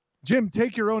too. Jim,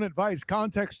 take your own advice.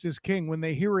 Context is king. When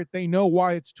they hear it, they know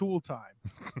why it's tool time.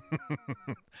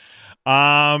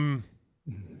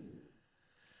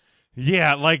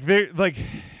 Yeah,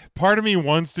 part of me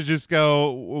wants to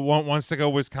go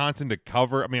Wisconsin to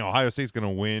cover. I mean, Ohio State's going to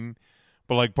win,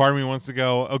 but part of me wants to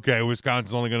go, okay,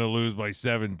 Wisconsin's only going to lose by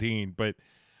 17. But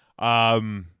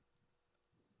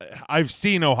I've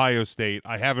seen Ohio State.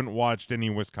 I haven't watched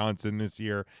any Wisconsin this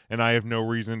year, and I have no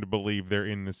reason to believe they're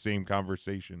in the same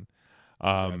conversation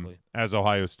as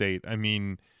Ohio State. I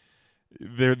mean,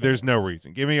 there's no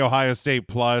reason. Give me Ohio State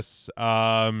plus.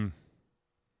 Will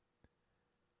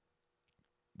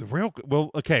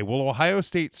Ohio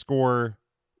State score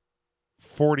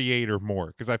 48 or more?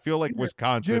 Because I feel like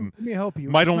Wisconsin Jim, let me help you.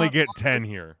 might only get 10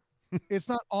 here. It's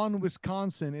not on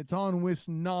Wisconsin. It's on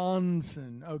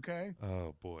Wisconsin. Okay.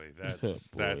 Oh boy,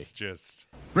 that's just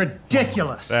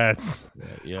ridiculous. That's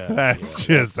That's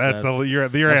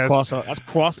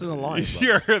crossing the line.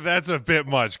 That's a bit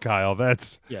much, Kyle.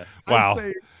 That's wow. wow. I'd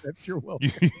say you're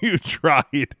welcome. You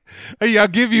tried. Hey, I'll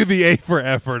give you the A for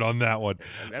effort on that one.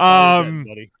 I'm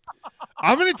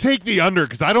going to take the under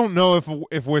because I don't know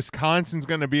if Wisconsin's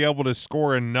going to be able to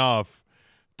score enough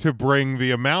to bring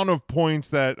the amount of points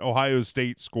that Ohio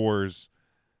State scores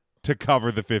to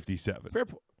cover the 57.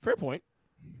 Fair point.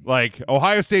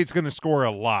 Ohio State's going to score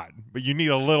a lot, but you need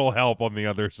a little help on the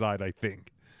other side, I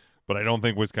think. But I don't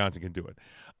think Wisconsin can do it.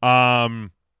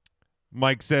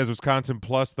 Mike says Wisconsin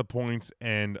plus the points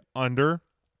and under.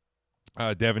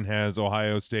 Devin has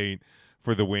Ohio State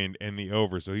for the win and the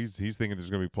over, so he's thinking there's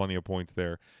going to be plenty of points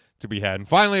there to be had. And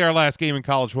finally, our last game in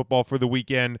college football for the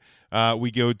weekend,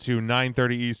 we go to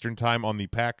 9:30 Eastern time on the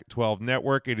Pac-12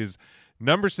 network. It is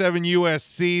number 7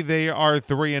 USC. They are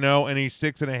 3-0 and a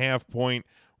 6.5-point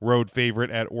road favorite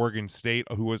at Oregon State,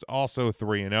 who was also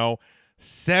 3-0.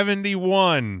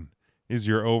 71 is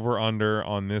your over/under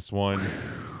on this one.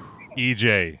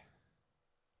 EJ.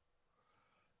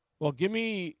 Well, give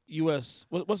me U.S.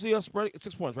 What's the U.S. spread?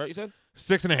 6 points, right? You said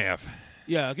 6.5.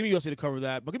 Yeah, give me USC to cover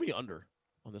that, but give me the under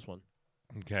on this one.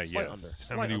 Okay, Slight yeah, under.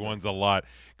 71's a lot.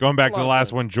 Going back to the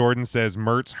last one, Jordan says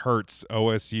Mertz hurts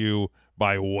OSU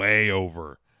by way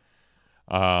over.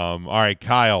 All right,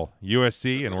 Kyle,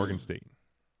 USC and Oregon State.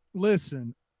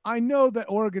 Listen, I know that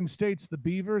Oregon State's the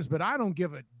Beavers, but I don't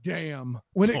give a damn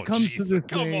when it comes to this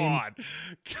game.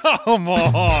 Come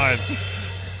on.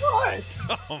 What?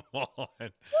 Come on.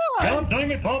 What? God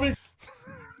dang it, Bobby.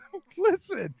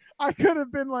 Listen, I could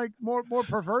have been like more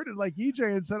perverted like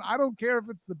EJ and said, I don't care if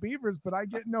it's the Beavers, but I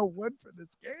get no wood for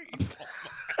this game.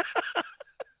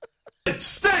 It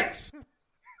stinks.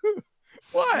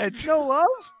 What? No love?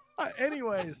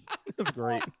 Anyways, That's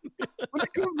great. when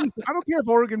it comes to, I don't care if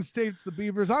Oregon State's the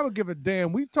Beavers. I don't give a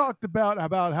damn. We've talked about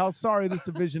how sorry this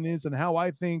division is and how I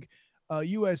think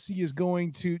USC is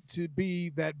going to be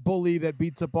that bully that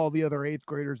beats up all the other 8th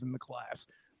graders in the class.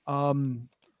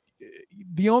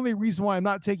 The only reason why I'm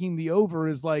not taking the over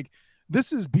is like,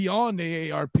 this is beyond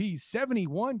AARP.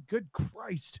 71, good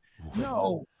Christ.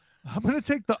 No, I'm going to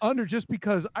take the under just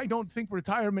because I don't think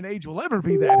retirement age will ever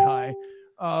be that high.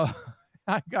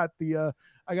 I got the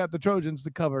Trojans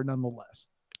to cover nonetheless.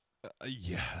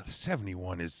 Yeah,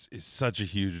 71 is such a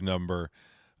huge number.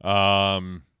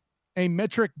 A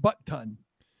metric butt ton.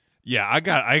 Yeah, I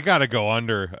got to go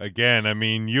under again. I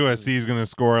mean, USC is going to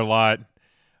score a lot.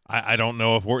 I don't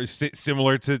know if we're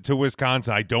similar to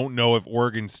Wisconsin. I don't know if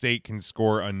Oregon State can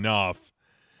score enough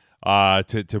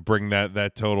to bring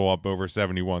that total up over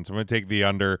 71. So I'm going to take the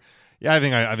under. Yeah, I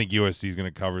think USC is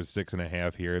going to cover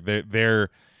 6.5 here.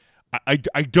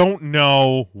 I don't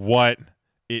know what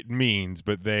it means,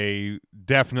 but they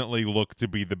definitely look to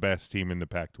be the best team in the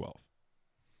Pac-12.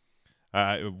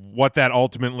 What that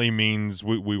ultimately means,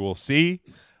 we will see.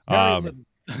 But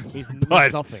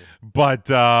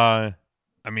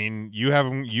I mean, you had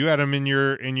them in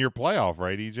your playoff,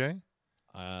 right, EJ?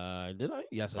 Did I?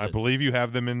 Yes, I believe you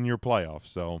have them in your playoff.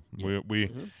 So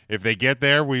we if they get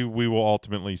there, we will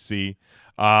ultimately see.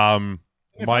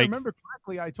 If Mike, I remember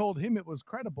correctly, I told him it was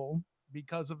credible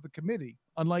because of the committee,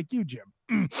 unlike you, Jim.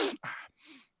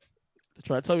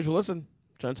 Try to tell you to listen.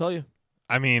 Trying to tell you.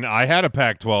 I mean, I had a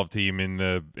Pac-12 team in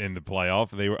the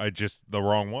playoff. They were just the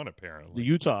wrong one, apparently. The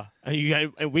Utah, and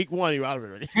in week 1, you're out of it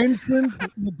already. Vincent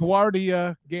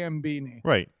LaGuardia Gambini.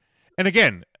 Right, and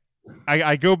again,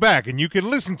 I go back and you can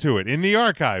listen to it in the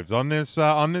archives on this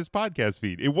podcast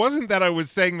feed. It wasn't that I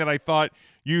was saying that I thought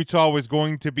Utah was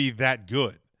going to be that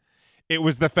good. It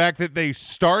was the fact that they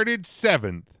started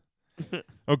 7th,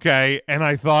 okay, and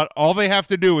I thought all they have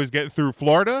to do is get through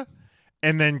Florida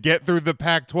and then get through the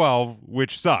Pac-12,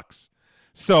 which sucks.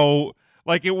 So,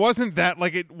 it wasn't that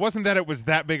it was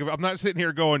that big of. I'm not sitting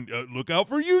here going, look out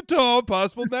for Utah,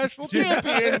 possible national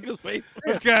champions.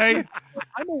 Okay,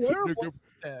 I'm aware of what you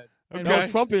said. Okay. No,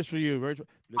 Trump is for you. Right?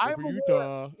 I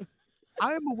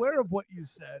am aware of what you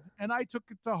said, and I took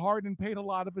it to heart and paid a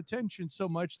lot of attention, so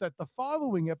much that the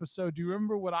following episode, do you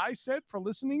remember what I said for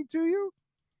listening to you?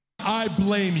 I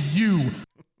blame you.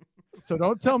 So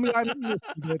don't tell me I didn't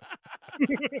listen to it.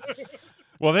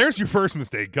 Well, there's your first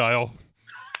mistake, Kyle.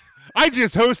 I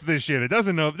just host this shit. It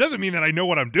doesn't mean that I know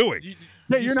what I'm doing.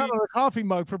 You're not on a coffee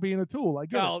mug for being a tool. I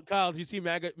get it. Kyle, did you see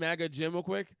MAGA Jim real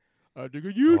quick?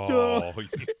 Utah.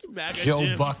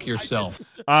 Joe Buck yourself.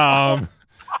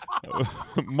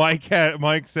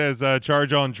 Mike says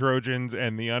charge on Trojans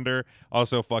and the under.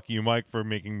 Also, fuck you, Mike, for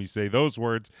making me say those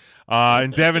words.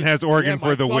 And Devin has Oregon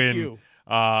for the win.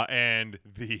 And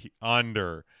the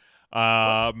under.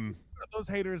 Those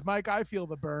haters, Mike, I feel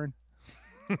the burn.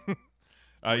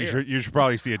 You should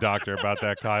probably see a doctor about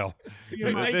that, Kyle.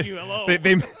 Thank you. Hello.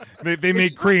 They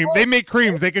make cream. They make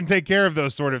creams. They can take care of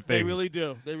those sort of things.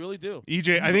 They really do.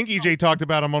 EJ, I think EJ talked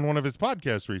about him on one of his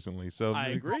podcasts recently. So I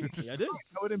agree. I did.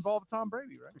 So it involved Tom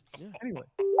Brady, right? Yeah. Anyway,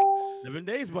 7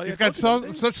 days, buddy. He's got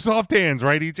such soft hands,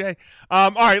 right, EJ?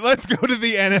 All right, let's go to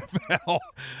the NFL.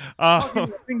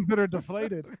 Things that are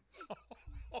deflated.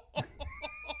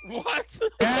 What?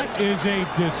 That is a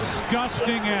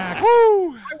disgusting act.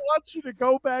 Woo! I want you to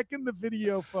go back in the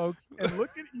video, folks, and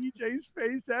look at EJ's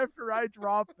face after I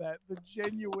drop that. The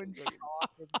genuine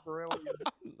shock was brilliant.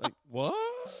 What?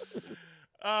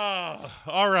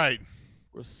 All right.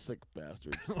 We're sick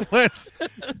bastards. Let's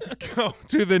go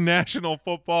to the National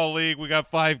Football League. We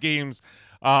got 5 games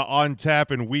on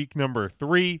tap in week number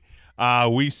 3.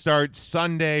 We start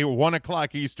Sunday, 1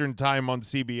 o'clock Eastern time on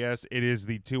CBS. It is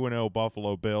the 2-0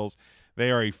 Buffalo Bills.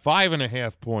 They are a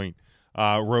 5.5-point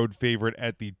road favorite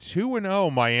at the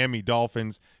 2-0 Miami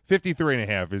Dolphins.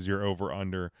 53.5 is your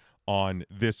over-under on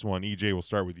this one. EJ, we'll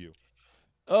start with you.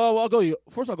 I'll go the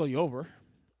over.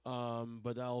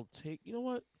 But I'll take. You know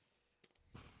what?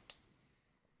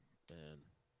 Man,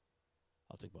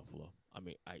 I'll take Buffalo. I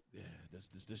mean,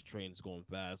 this train's going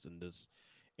fast, and this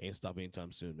ain't stopping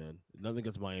anytime soon, man. Nothing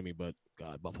against Miami, but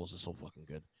God, Buffalo's just so fucking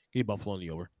good. Give me Buffalo on the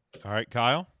over. All right,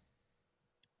 Kyle.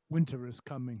 Winter is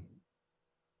coming.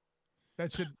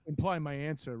 That should imply my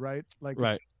answer, right? Like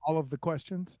right. All of the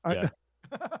questions. Yeah.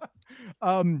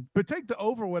 But take the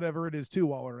over, whatever it is, too,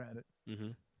 while we're at it.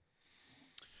 Mm-hmm.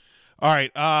 All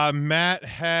right. Matt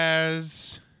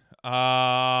has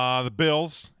the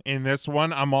Bills in this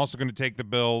one. I'm also going to take the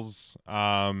Bills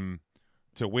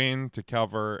to win, to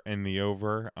cover, and the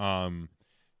over. I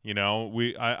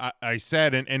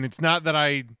said, and it's not that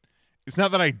I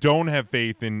don't have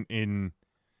faith in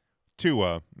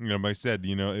Tua. I said,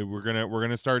 we're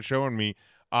gonna start showing me.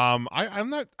 I'm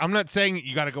not saying that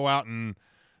you got to go out and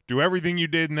do everything you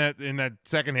did in that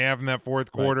second half, in that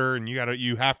fourth quarter, and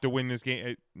you have to win this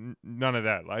game. None of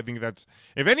that. I think that's,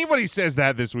 if anybody says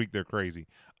that this week, they're crazy.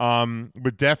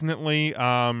 But definitely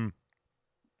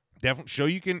show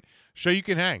you can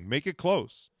hang, make it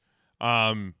close.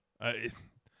 Trying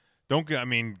to get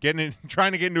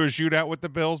into a shootout with the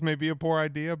Bills may be a poor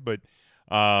idea, but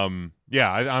I'm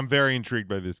very intrigued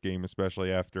by this game,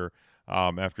 especially after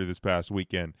this past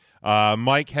weekend.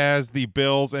 Mike has the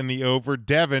Bills and the over.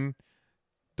 Devin,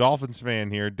 Dolphins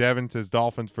fan here. Devin says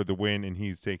Dolphins for the win, and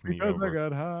he's taking the over. I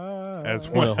got high. As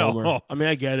well. I mean,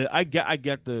 I get it. I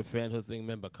get the fanhood thing,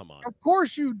 man. But come on. Of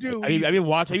course you do. I've been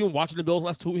watching the Bills the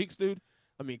last 2 weeks, dude.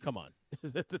 I mean, come on.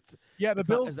 The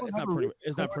Bills. It's not pretty.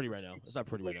 It's not pretty right now. It's not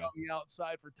pretty right now. On the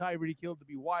outside for Tyreek Hill to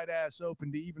be wide ass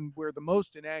open to even where the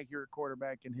most inaccurate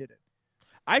quarterback can hit it.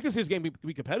 I can see this game be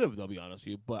competitive, though, to be honest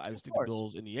with you. But I just think the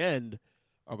Bills in the end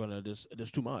are gonna just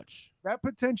too much. That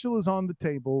potential is on the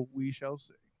table. We shall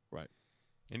see. Right.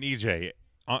 And EJ,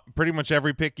 pretty much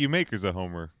every pick you make is a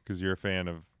homer because you're a fan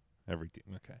of every team.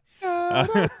 Okay. All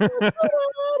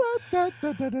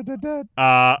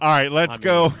right, let's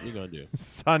go. What are you gonna do?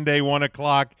 Sunday,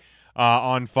 1:00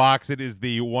 on Fox. It is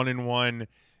the 1-1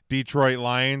 Detroit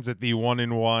Lions at the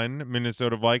 1-1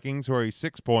 Minnesota Vikings, who are a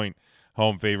 6-point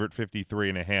home favorite.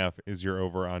 53.5 is your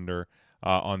over/under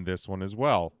on this one as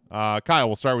well. Kyle,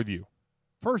 we'll start with you.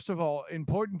 First of all,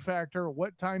 important factor: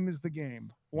 what time is the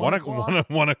game? 1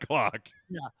 o'clock.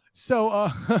 Yeah. So,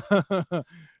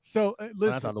 listen.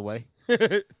 That's on the way.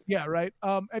 Yeah, right.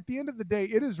 At the end of the day,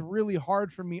 it is really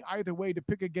hard for me either way to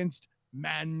pick against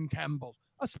Man Campbell,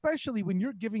 especially when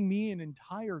you're giving me an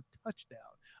entire touchdown.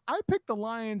 I picked the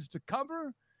Lions to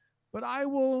cover, but I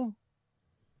will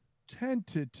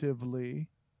tentatively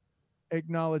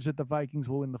acknowledge that the Vikings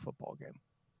will win the football game.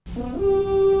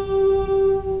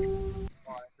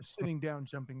 The sitting down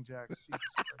jumping jacks.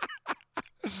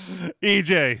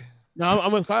 EJ. No,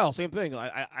 I'm with Kyle. Same thing.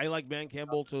 I like Man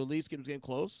Campbell to at least get this game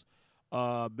close.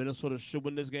 Minnesota should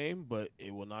win this game, but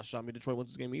it will not shock me Detroit wins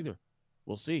this game either.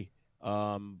 We'll see.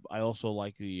 I also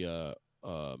like the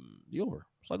over.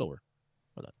 Slide over.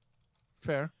 Why not?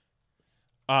 Fair.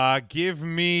 Give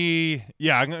me,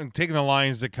 I'm taking the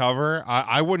Lions to cover.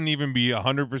 I wouldn't even be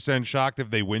 100% shocked if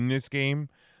they win this game.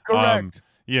 Correct.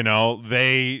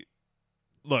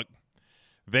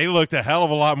 They looked a hell of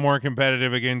a lot more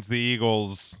competitive against the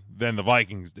Eagles than the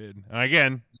Vikings did. And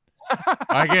again,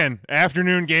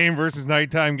 afternoon game versus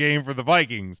nighttime game for the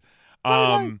Vikings.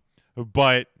 But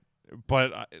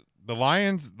the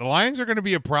Lions are going to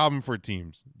be a problem for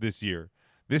teams this year.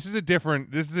 This is a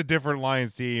different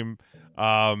Lions team.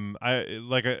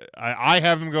 I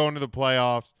have them going to the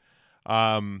playoffs.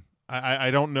 I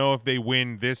don't know if they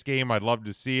win this game. I'd love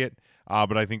to see it,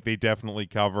 but I think they definitely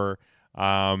cover.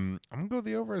 I'm gonna go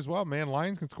the over as well, man.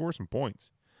 Lions can score some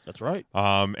points. That's right.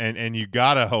 And you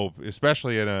gotta hope,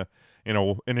 especially in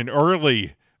an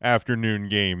early afternoon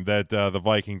game, that the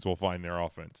Vikings will find their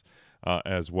offense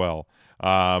as well.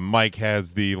 Mike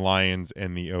has the Lions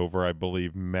and the over. I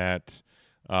believe Matt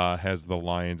has the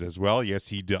Lions as well. Yes,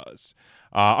 he does.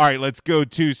 All right, let's go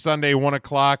to Sunday,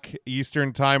 1:00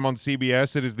 Eastern time on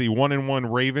CBS. It is the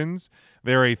 1-1 Ravens.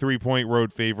 They're a 3-point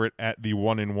road favorite at the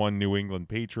 1-1 New England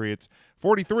Patriots.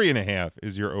 43.5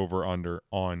 is your over/under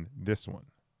on this one.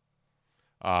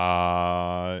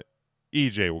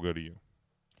 EJ, we'll go to you.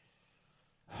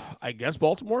 I guess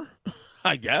Baltimore.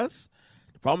 I guess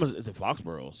the problem is it's in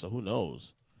Foxborough, so who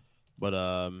knows? But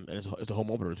and it's a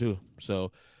home opener too.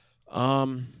 So,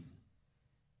 man,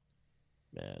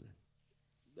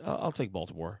 I'll take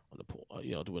Baltimore on the pool.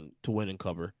 To win and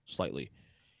cover slightly,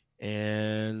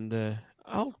 and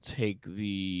I'll take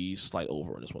the slight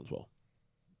over on this one as well.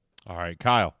 All right,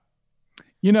 Kyle.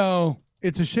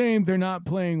 It's a shame they're not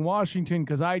playing Washington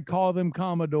because I'd call them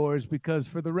Commodores because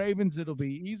for the Ravens, it'll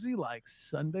be easy like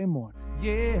Sunday morning.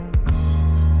 Yeah.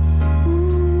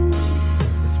 Ooh,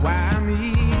 that's why I'm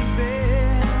easy.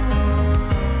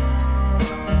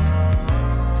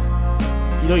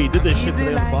 You know, you did this shit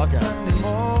today on the podcast.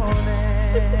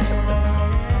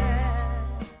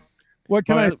 What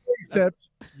can I say except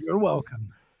you're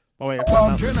welcome? Oh, wait.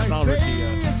 What can I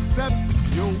say except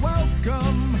you're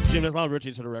welcome? Jim, that's not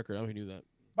Richie to the record. I don't know if you knew that.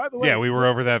 By the way, Yeah, we were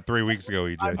over that 3 weeks ago,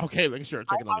 EJ. Okay, making sure.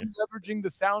 Checking on you. I'm leveraging the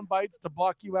sound bites to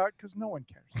block you out because no one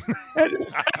cares.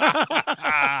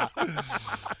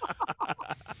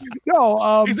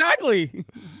 No, exactly.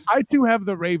 I too have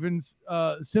the Ravens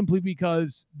simply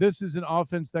because this is an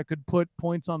offense that could put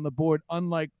points on the board,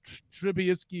 unlike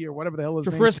Trubisky or whatever the hell his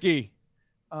name is.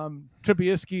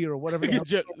 Trubisky or whatever.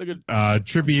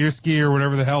 Trubisky or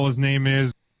whatever the hell his name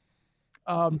is.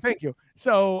 Thank you.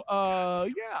 So,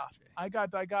 yeah, I got.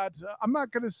 I'm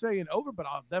not going to say an over, but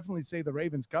I'll definitely say the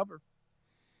Ravens cover.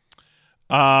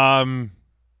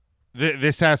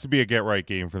 This has to be a get right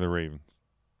game for the Ravens.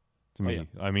 To me, yeah.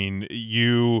 I mean,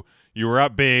 you were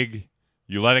up big,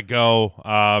 you let it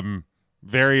go.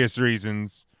 Various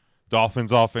reasons.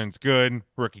 Dolphins offense good,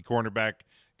 rookie cornerback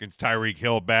against Tyreek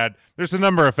Hill bad. There's a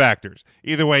number of factors.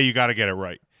 Either way, you got to get it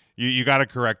right. You got to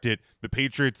correct it. The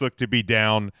Patriots look to be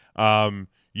down.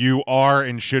 You are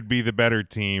and should be the better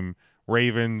team.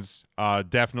 Ravens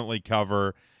definitely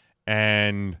cover,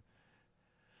 and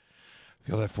I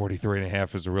feel that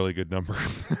 43.5 is a really good number.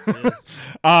 Stay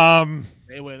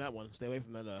away from that one. Stay away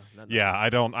from that. Yeah, I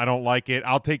don't like it.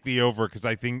 I'll take the over because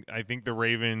I think the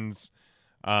Ravens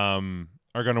are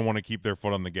going to want to keep their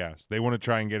foot on the gas. They want to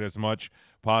try and get as much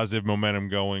positive momentum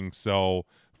going. So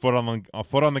foot on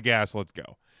the gas. Let's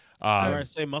go. Dare I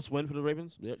say must win for the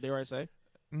Ravens? Dare I say?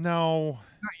 No,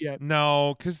 not yet.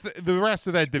 No, because the rest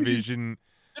of that division.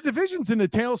 The division's in a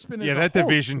tailspin. Yeah, that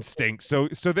division stinks. So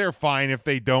they're fine if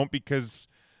they don't because,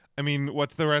 I mean,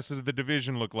 what's the rest of the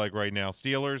division look like right now?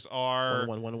 Steelers are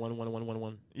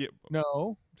 1-1. Yeah,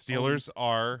 no. Steelers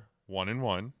are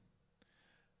 1-1.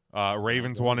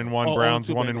 Ravens 1-1. Browns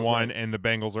 1-1, right. And the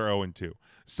Bengals are 0-2.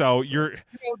 So you're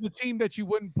the team that you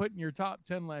wouldn't put in your top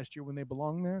 10 last year when they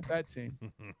belonged there. That team.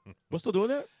 We're still doing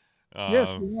that.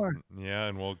 Yes, we are. Yeah,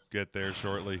 and we'll get there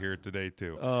shortly here today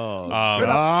too. Oh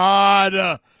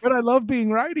God! But I love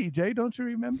being right, EJ. Don't you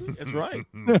remember? That's right.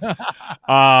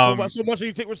 So much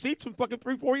you take receipts from fucking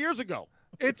 3-4 years ago.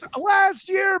 It's last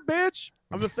year, bitch.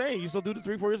 I'm just saying, you still do it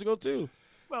 3-4 years ago too.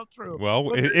 Well, true.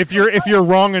 Well, if you're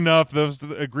wrong enough, those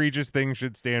egregious things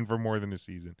should stand for more than a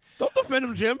season. Don't defend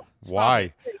him, Jim.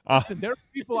 Why? Hey, listen, there are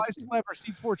people I still have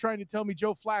receipts for trying to tell me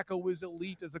Joe Flacco was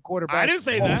elite as a quarterback. I didn't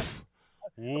say that.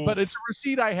 But it's a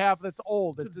receipt I have that's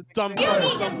old. It's a dumb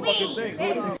fucking thing.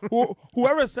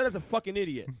 Whoever said it's a fucking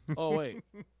idiot. Oh, wait.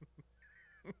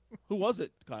 Who was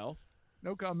it, Kyle?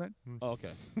 No comment. Oh,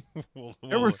 okay.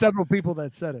 There were several people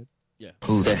that said it. Yeah.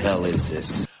 Who the hell is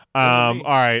this? All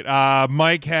right.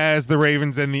 Mike has the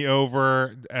Ravens in the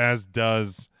over, as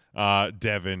does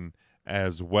Devin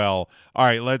as well. All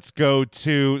right, let's go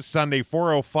to Sunday,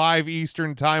 4:05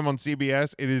 Eastern time on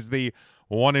CBS. It is the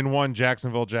 1-1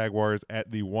 Jacksonville Jaguars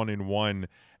at the 1-1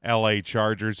 LA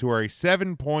Chargers, who are a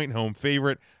 7-point home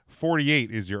favorite.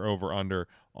 48 is your over-under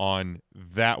on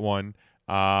that one.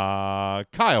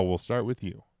 Kyle, we'll start with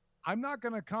you. I'm not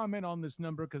going to comment on this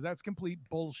number because that's complete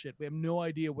bullshit. We have no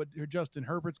idea what Justin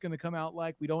Herbert's going to come out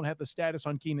like. We don't have the status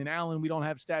on Keenan Allen. We don't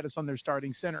have status on their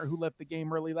starting center who left the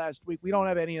game early last week. We don't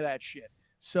have any of that shit.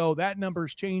 So that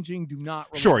number's changing. Do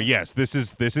not. Sure. Yes. This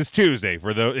is Tuesday.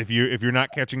 For if you're not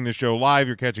catching the show live,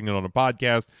 you're catching it on a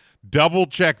podcast. Double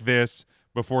check this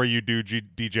before you do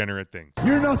degenerate things.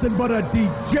 You're nothing but a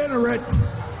degenerate.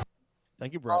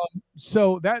 Thank you, bro.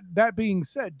 So that being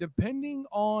said, depending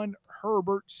on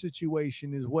Herbert's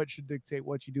situation is what should dictate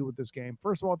what you do with this game.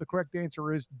 First of all, the correct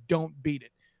answer is don't beat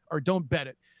it or don't bet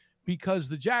it, because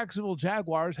the Jacksonville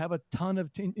Jaguars have a ton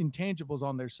of intangibles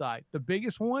on their side. The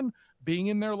biggest one being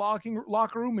in their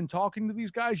locker room and talking to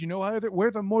these guys. You know where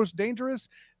they're most dangerous?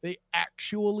 They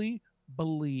actually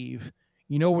believe.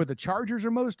 You know where the Chargers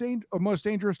are most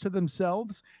dangerous to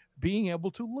themselves? Being able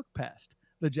to look past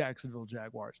the Jacksonville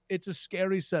Jaguars. It's a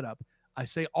scary setup. I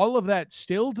say all of that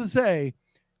still to say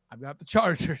I've got the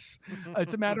Chargers.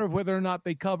 It's a matter of whether or not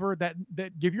they cover that.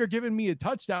 If you're giving me a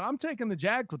touchdown, I'm taking the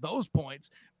Jags with those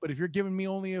points. But if you're giving me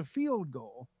only a field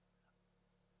goal,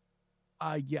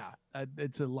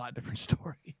 it's a lot different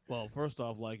story. Well, first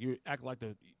off, like you act like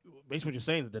basically what you're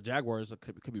saying that the Jaguars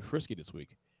could be frisky this week.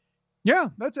 Yeah,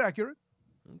 that's accurate.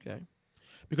 Okay,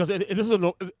 because if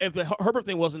the Herbert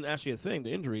thing wasn't actually a thing,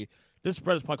 the injury, this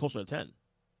spread is probably closer to 10.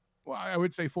 Well, I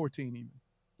would say 14 even.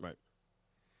 Right.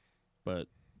 But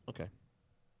okay.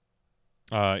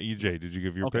 EJ, did you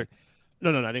give your pick? No,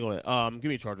 I didn't go ahead. Give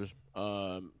me Chargers.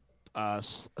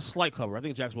 Slight cover. I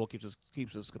think Jacksonville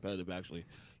keeps us competitive actually,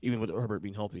 even with Herbert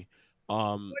being healthy.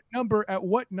 At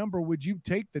what number would you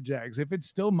take the Jags? If it's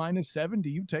still -7, do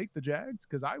you take the Jags?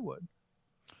 Because I would.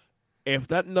 If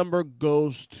that number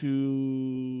goes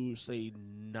to say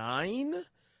 9,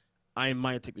 I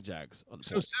might take the Jags.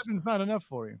 So 7's not enough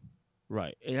for you,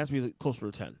 right? It has to be closer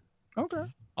to 10. Okay.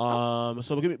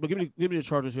 So give me the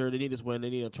Chargers here. They need this win. They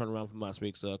need a turnaround from last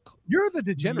week's. You're the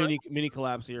degenerate. Mini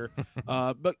collapse here.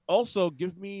 But also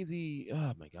give me the.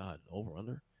 Oh my God, over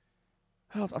under.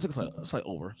 I'll take a slight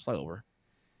over.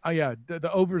 Oh yeah,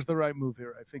 the over is the right move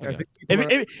here. I think. Okay. I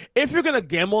think if you're gonna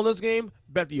gamble on this game,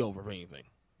 bet the over for anything.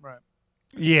 Right.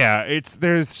 Yeah,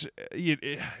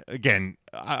 again.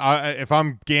 If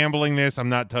I'm gambling this, I'm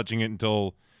not touching it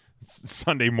until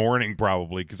Sunday morning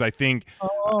probably, because I think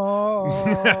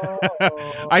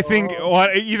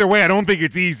either way, I don't think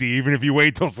it's easy, even if you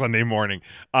wait till Sunday morning.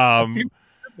 But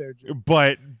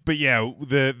yeah,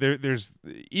 there's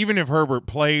even if Herbert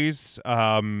plays,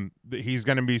 he's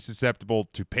going to be susceptible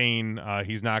to pain.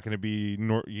 He's not going to be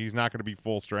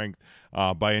full strength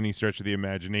by any stretch of the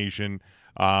imagination.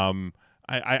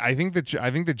 I think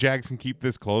the Jags can keep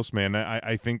this close, man.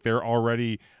 I think they're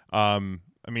already.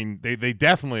 They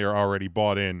definitely are already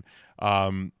bought in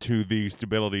to the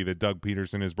stability that Doug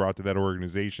Peterson has brought to that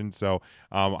organization. So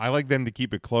I like them to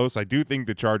keep it close. I do think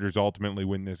the Chargers ultimately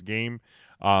win this game,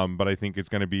 but I think it's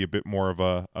going to be a bit more of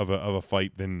a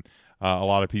fight than a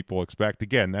lot of people expect.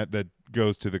 Again, that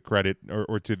goes to the credit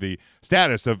or to the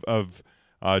status of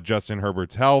Justin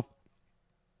Herbert's health.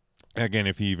 Again,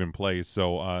 if he even plays.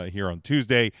 So here on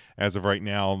Tuesday, as of right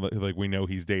now, like we know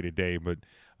he's day to day, but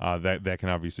that can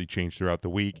obviously change throughout the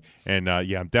week. And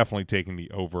I'm definitely taking the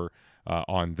over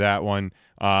on that one.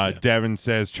 Devin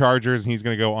says Chargers, and he's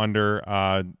going to go under.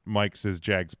 Mike says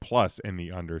Jags plus and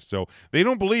the under. So they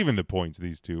don't believe in the points,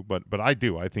 these two, but I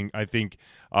do. I think the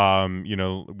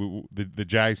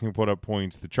Jags can put up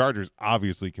points. The Chargers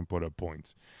obviously can put up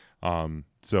points.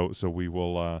 So we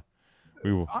will.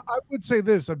 I would say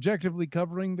this, objectively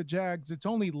covering the Jags, it's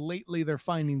only lately they're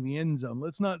finding the end zone.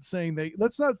 Let's not say they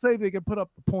can put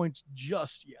up the points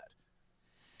just yet.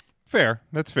 Fair.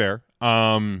 That's fair.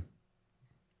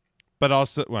 But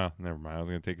also, well, never mind. I was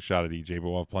going to take a shot at EJ, but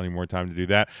we'll have plenty more time to do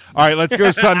that. All right, let's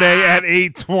go Sunday at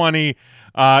 8:20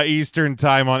 Eastern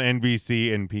time on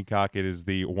NBC and Peacock. It is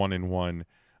the 1-1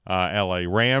 LA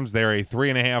Rams. They're a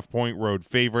 3.5-point road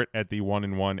favorite at the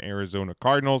 1-1 Arizona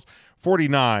Cardinals.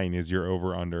 49 is your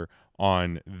over-under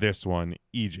on this one,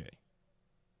 EJ.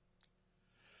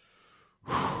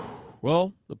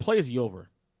 Well, the play is the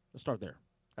over. Let's start there.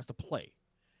 That's the play.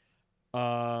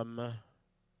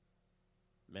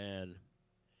 Man,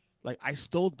 like I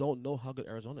still don't know how good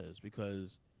Arizona is,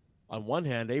 because on one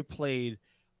hand they've played,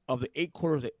 of the 8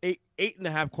 and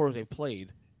a half quarters they've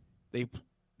played, they've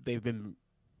been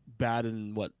bad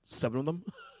in 7 of them,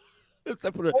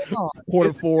 except for the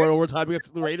quarter 4 overtime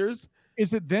against the Raiders.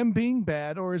 Is it them being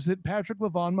bad, or is it Patrick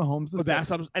LaVon Mahomes? That's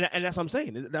what I'm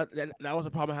saying. That was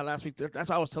the problem I had last week. That's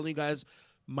why I was telling you guys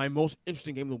my most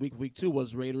interesting game of the week 2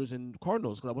 was Raiders and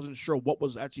Cardinals, because I wasn't sure what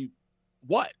was actually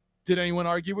what. Did anyone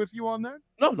argue with you on that?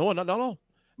 No one, not at all.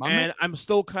 Man. I'm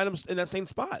still kind of in that same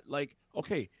spot. Like,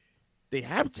 okay, they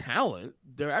have talent.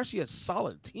 They're actually a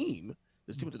solid team.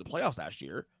 This team went to the playoffs last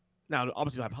year. Now,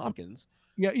 obviously, they have Hopkins.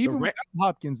 Yeah, even with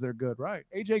Hopkins, they're good, right?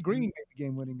 AJ Green made the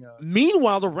game-winning.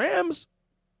 Meanwhile, the Rams,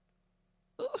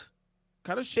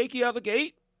 kind of shaky out of the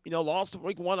gate. Lost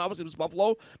week 1. Obviously, it was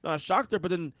Buffalo. Not a shock there,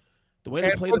 but then the way they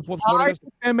played the fourth quarter.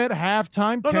 Them at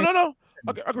halftime. No.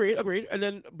 Okay, agreed. And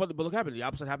then, but look, happened. The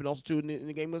opposite happened also too in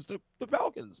the game against the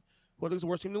Falcons, who I think is the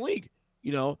worst team in the league.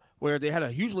 Where they had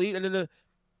a huge lead, and then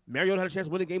Mariota had a chance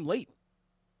to win the game late.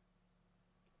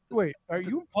 Wait, are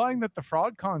you implying that the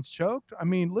fraud cons choked? I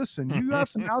mean, listen, you got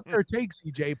some out there takes,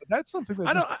 EJ, but that's something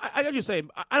that I got you say.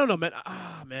 I don't know, man.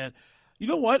 Man, you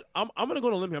know what? I'm gonna go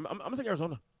on a limb here. I'm gonna take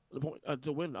Arizona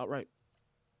to win outright.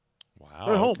 Wow.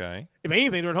 They're at home. Okay. If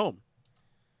anything, they're at home.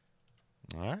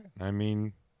 All right. I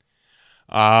mean,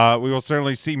 we will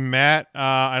certainly see Matt.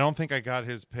 I don't think I got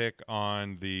his pick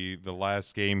on the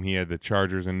last game. He had the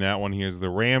Chargers in that one. He has the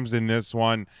Rams in this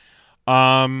one.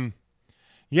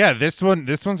 Yeah, this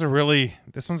one's a really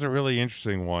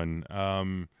interesting one.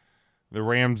 The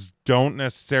Rams don't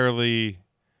necessarily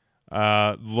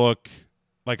look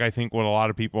like, I think, what a lot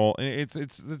of people.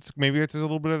 It's maybe it's a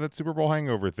little bit of that Super Bowl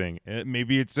hangover thing.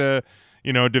 Maybe it's a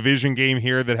division game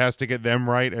here that has to get them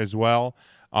right as well.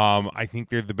 I think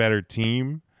they're the better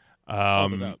team.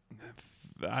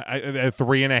 at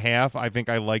 3.5. I think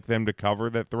I like them to cover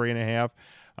that 3.5.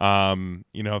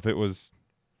 If it was,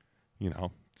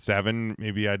 7,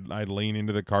 maybe I'd lean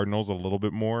into the Cardinals a little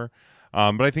bit more.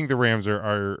 But I think the Rams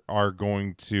are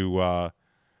going to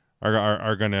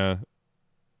are going to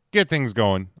get things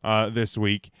going this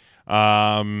week.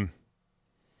 I'll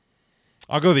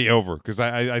go the over because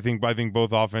I think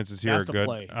both offenses here are good.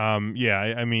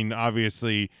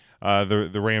 Obviously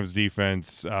the Rams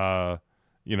defense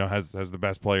has the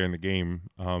best player in the game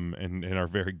and are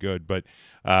very good, but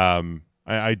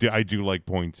I do like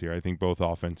points here. I think both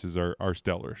offenses are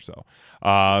stellar. So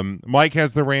Mike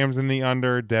has the Rams in the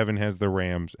under. Devin has the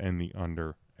Rams and the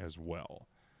under as well.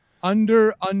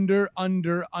 Under. And the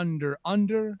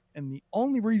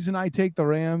only reason I take the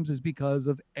Rams is because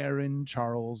of Aaron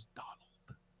Charles Donald.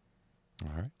 All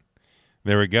right.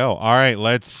 There we go. All right,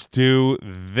 let's do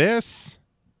this.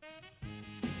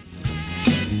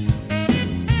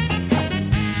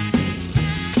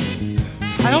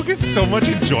 I'll get so much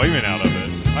enjoyment out of it.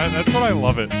 That's what I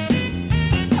love it.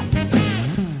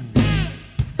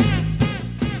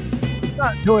 It's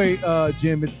not joy,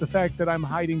 Jim. It's the fact that I'm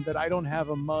hiding that I don't have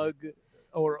a mug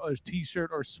or a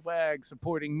T-shirt or swag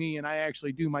supporting me, and I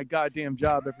actually do my goddamn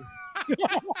job every.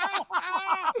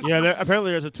 Yeah,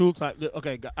 apparently there's a tool type.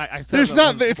 Okay, I said there's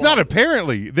not. It's not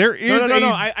apparently. There is. No.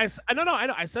 I know.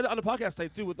 I said it on the podcast today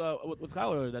too with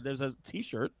Kyle earlier that there's a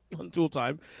T-shirt on Tool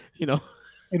Time.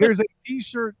 And there's a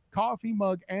T-shirt, coffee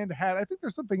mug, and hat. I think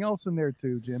there's something else in there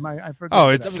too, Jim. I forgot. Oh,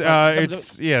 it's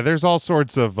There's all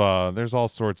sorts of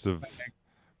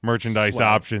merchandise swag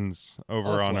options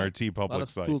over on our TeePublic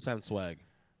site. Tool Time swag.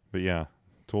 But yeah,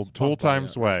 Tool Time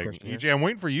swag. EJ, I'm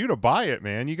waiting for you to buy it,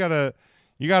 man. You gotta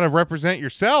represent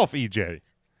yourself, EJ.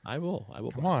 I will.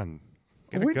 Come on.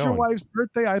 Get With your wife's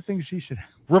birthday, I think she should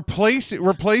replace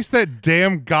that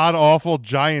damn god awful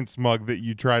Giants mug that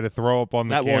you try to throw up on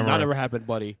the camera. That will not ever happen,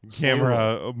 buddy.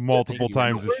 Camera multiple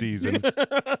times a season. In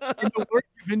the words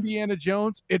of Indiana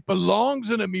Jones, it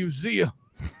belongs in a museum.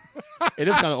 It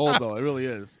is kind of old though. It really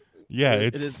is. Yeah,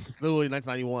 it's literally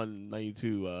 1991,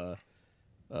 92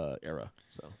 era.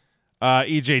 So,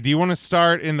 EJ, do you want to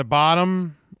start in the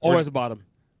bottom? Always the bottom.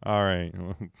 All right.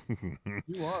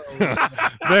 You are.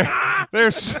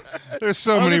 There's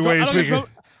so many ways we can.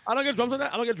 I don't get drums on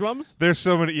that. I don't get drums. There's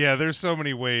so many. Yeah, there's so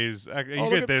many ways. You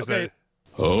get this. Okay.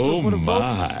 Oh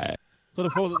my! So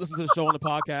the folks that listen to the show on the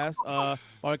podcast, all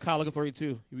right, Kyle, look at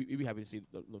 32. You'd be happy to see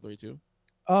the 32.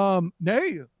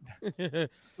 Nay.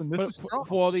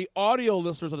 For the audio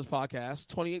listeners of this podcast,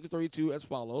 28 to 32 as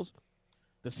follows: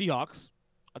 the Seahawks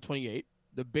at 28,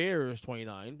 the Bears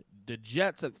 29, the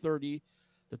Jets at 30.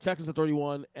 The Texans at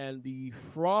 31, and the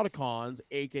Fraudicons,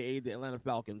 a.k.a. the Atlanta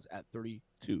Falcons, at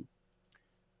 32.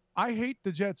 I hate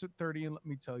the Jets at 30, and let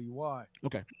me tell you why.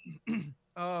 Okay.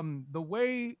 The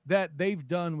way that they've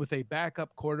done with a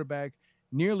backup quarterback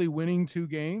nearly winning 2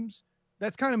 games,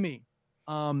 that's kind of me.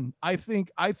 I think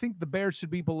the Bears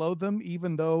should be below them,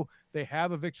 even though they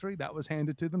have a victory that was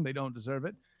handed to them. They don't deserve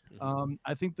it. Mm-hmm.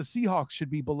 I think the Seahawks should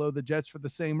be below the Jets for the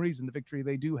same reason. The victory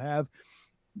they do have,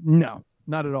 no.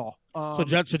 Not at all. So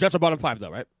Jets are bottom 5 though,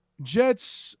 right?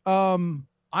 Jets,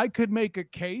 I could make a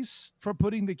case for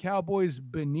putting the Cowboys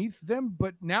beneath them,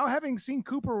 but now having seen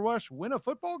Cooper Rush win a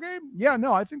football game,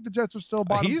 I think the Jets are still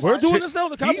bottom. We're doing this though.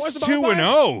 The Cowboys he's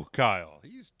 2-0, Kyle.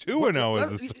 He's 2-0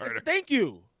 as a starter. Thank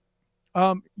you.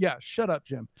 Yeah, shut up,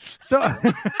 Jim. So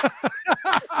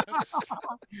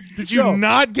did you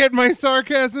not get my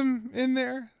sarcasm in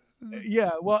there? Yeah,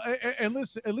 well, and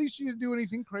listen, at least you didn't do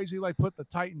anything crazy like put the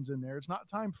Titans in there. It's not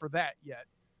time for that yet.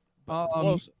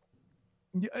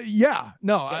 Yeah,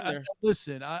 no.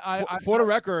 Listen, for the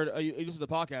record, you listen to the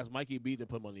podcast. Mikey B did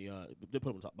put him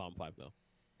on top bottom 5 though.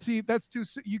 See, that's too.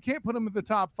 You can't put them in the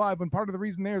top 5 when part of the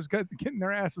reason there is getting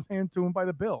their asses handed to them by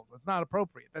the Bills. That's not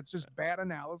appropriate. That's just bad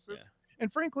analysis. Yeah.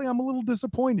 And frankly, I'm a little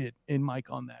disappointed in Mike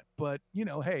on that. But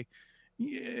hey.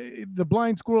 The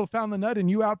blind squirrel found the nut, and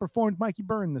you outperformed Mikey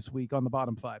Byrne this week on the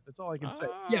bottom 5. That's all I can say.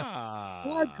 Yeah,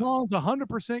 Slide Collins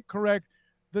 100% correct.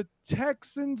 The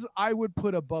Texans I would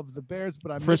put above the Bears,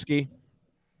 but I'm frisky.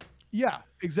 Yeah,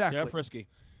 exactly. Yeah, frisky.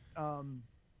 You know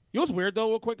what's weird though,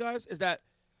 real quick, guys, is that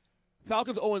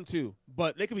Falcons 0-2,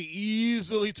 but they could be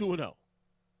easily 2-0.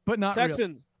 But not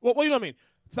Texans. Real. Well, you know what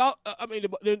I mean.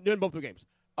 They're in both the games.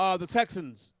 The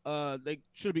Texans, they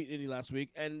should have beaten Indy last week,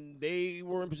 and they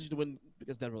were in position to win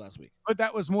against Denver last week. But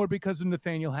that was more because of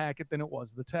Nathaniel Hackett than it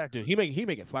was the Texans. Dude, he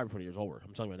may get 5 or 40 years older.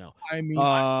 I'm telling you right now. I mean,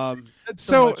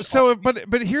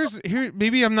 but here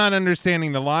maybe I'm not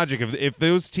understanding the logic of if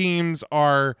those teams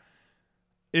at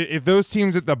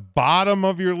the bottom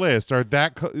of your list are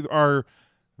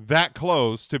that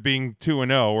close to being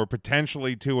 2-0 or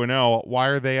potentially 2-0, why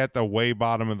are they at the way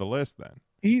bottom of the list then?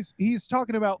 He's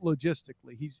talking about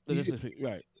logistically.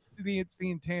 Right. It's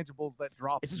the intangibles that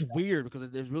drop. It's just weird because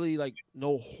there's really like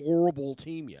no horrible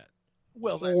team yet.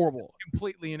 Well, horrible,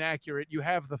 completely inaccurate. You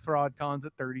have the fraud cons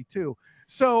at 32,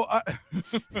 so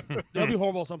they'll be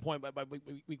horrible at some point. By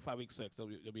week 5, week 6, they'll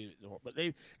be. But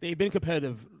they've been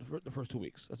competitive for the first 2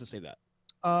 weeks. Let's just say that.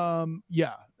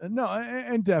 Yeah, no,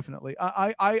 and definitely,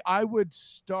 I would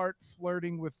start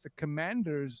flirting with the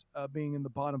Commanders being in the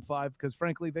bottom 5 because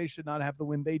frankly they should not have the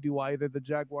win they do either. The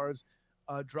Jaguars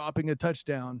dropping a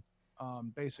touchdown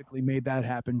basically made that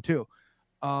happen too.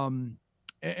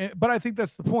 But I think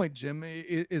that's the point, Jim,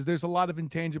 is there's a lot of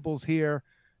intangibles here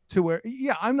to where,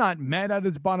 yeah, I'm not mad at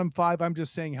his bottom 5. I'm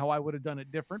just saying how I would have done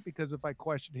it different because if I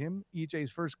questioned him,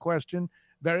 EJ's first question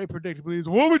very predictably is,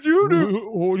 what would you do?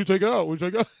 What would you take out? What would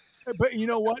you take out? But you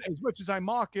know what? As much as I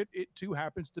mock it, it too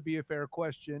happens to be a fair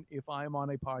question if I'm on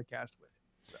a podcast with him.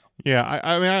 So. Yeah,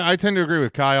 I mean, I tend to agree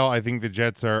with Kyle. I think the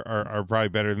Jets are probably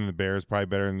better than the Bears, probably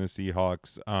better than the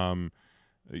Seahawks.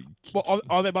 Well,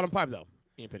 are they bottom 5 though?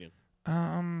 In your opinion?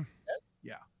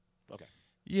 Yeah. Okay.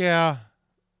 Yeah.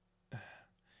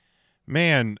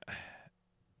 Man,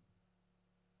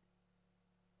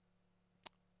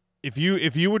 if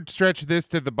you would stretch this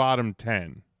to the bottom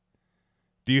 10,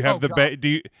 do you have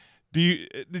do you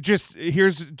just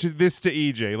here's this to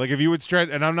EJ? Like if you would stretch,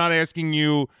 and I'm not asking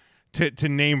you to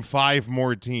name 5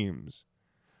 more teams,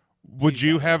 would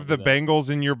you have the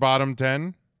Bengals in your bottom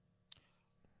 10?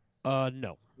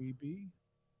 No. Maybe.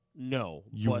 No,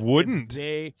 you wouldn't.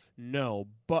 No,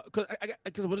 but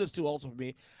because what it is too also for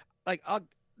me, like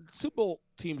Super Bowl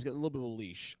teams get a little bit of a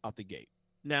leash off the gate.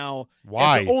 Now,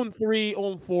 why 0-3,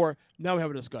 0-4? Now we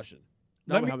have a discussion.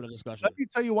 Let me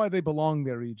tell you why they belong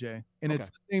there, EJ, and it's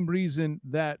the same reason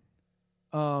that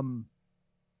I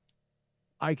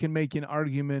can make an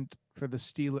argument for the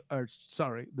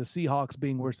Seahawks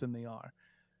being worse than they are.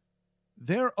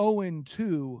 They're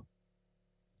 0-2,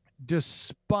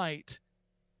 despite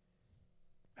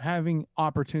having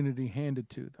opportunity handed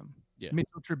to them. Yeah.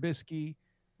 Mitchell Trubisky,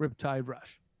 Riptide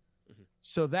Rush. Mm-hmm.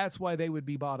 So that's why they would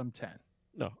be bottom 10.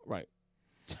 No, right.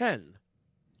 10.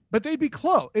 But they'd be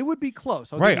close. It would be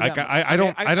close. Right. I got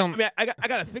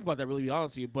to think about that, really, to be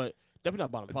honest with you, but definitely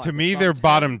not bottom 5. To me, they're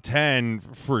bottom 10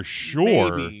 for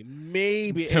sure.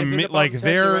 Maybe. To me, like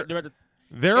they're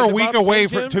a week away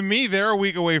from. To me, they're a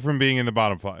week away from being in the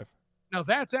bottom 5. Now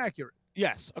that's accurate.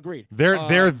 Yes, agreed.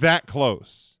 They're that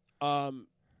close.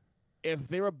 If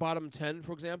they were bottom 10,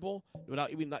 for example,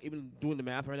 without not even doing the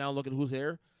math right now, look at who's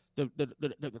there, the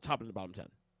top of the bottom 10.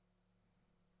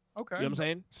 Okay. You know what I'm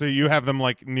saying? So you have them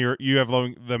like near. You have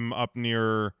them up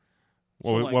near.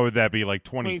 What would that be, like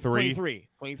 23? 23,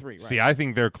 right. See, I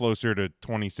think they're closer to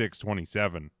 26,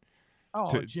 27.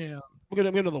 Oh, Jim. We're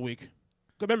going to another week.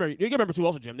 Remember, you can remember too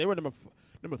also, Jim. They were number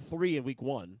 3 in week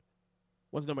 1.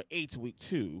 One's number 8 in week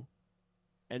 2.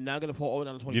 And now going to fall all the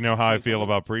way down to 26. You know how I feel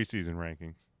about preseason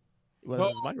rankings. Well,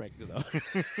 this is my ranking, though.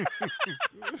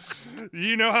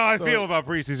 You know how I feel about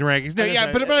preseason rankings. No,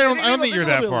 yeah, but I don't think you're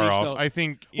that far off. I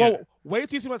think. Yeah. Well, wait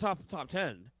till you see my top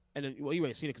 10, and then you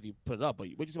ain't seen it because you put it up. But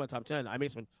wait till you see my top 10. I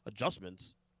made some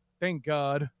adjustments. Thank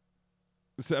God.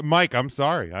 So, Mike, I'm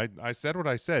sorry. I said what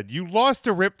I said. You lost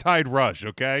to Riptide Rush.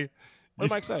 Okay. What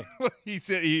did Mike say? He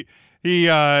said he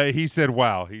said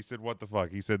wow. He said what the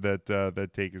fuck. He said that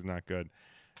take is not good.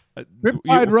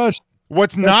 Riptide Rush.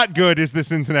 What's not good is the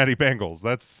Cincinnati Bengals.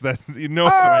 That's no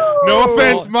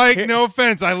offense, Mike. No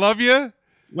offense. I love you.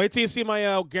 Wait till you see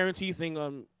my guarantee thing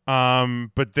on.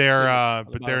 But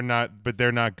they're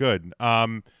not good.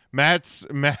 Matt's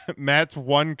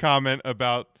one comment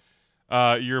about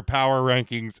your power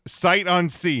rankings, sight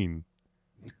unseen.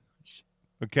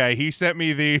 Okay, he sent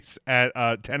me these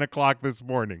at 10 o'clock this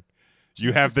morning.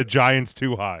 You have the Giants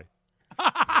too high.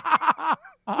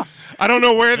 I don't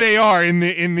know where they are in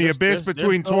the abyss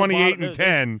between 28 and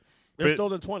 10. They're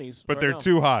still in the 20s. But they're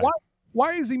too high.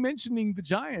 Why is he mentioning the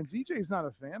Giants? EJ's not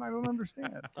a fan. I don't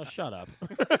understand. Shut up.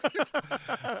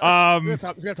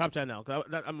 He's got top 10 now.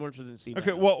 I'm more interested in seeing.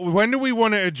 Okay, well, when do we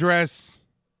want to address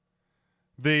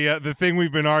the thing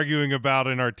we've been arguing about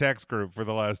in our text group for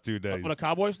the last 2 days? On the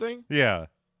Cowboys thing? Yeah.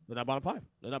 They're not bottom 5.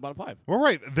 They're not bottom 5. Well,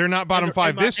 right. They're not bottom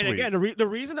 5 this week. And again, the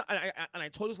reason, and I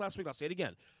told this last week, I'll say it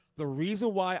again. The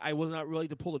reason why I was not ready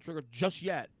to pull the trigger just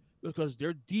yet because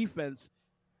their defense.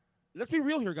 Let's be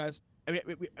real here, guys. I mean,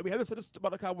 we haven't said this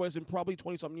about the Cowboys in probably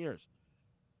 20-something years.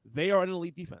 They are an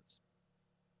elite defense.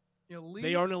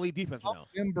 They are an elite defense right now.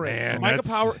 Man,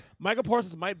 Micah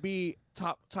Parsons might be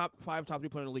top 5, top 3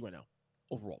 player in the league right now,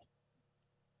 overall.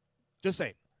 Just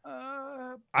saying.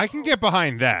 I can get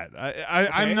behind that.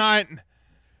 I'm not.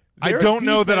 I Their don't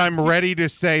know that defense I'm ready to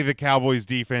say the Cowboys'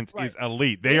 defense is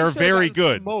elite. They are should have very gotten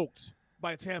good. Smoked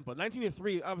by Tampa,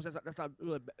 19-3. Obviously, that's not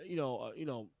really,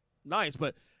 nice,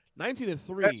 but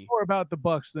 19-3. That's more about the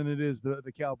Bucs than it is the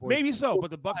Cowboys. Maybe so,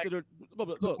 but the Bucs did.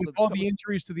 Look, with all the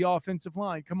injuries to the offensive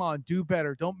line, come on, do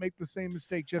better. Don't make the same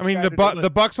mistake. Jeff I mean, Saturday.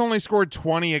 the Bucs only scored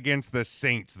 20 against the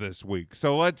Saints this week,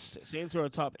 so let's. Saints are a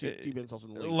top defense also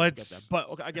in the league. Let's. But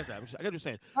okay, I get that. I get what you're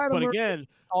saying. Adam But Murphy, again,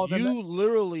 all them- you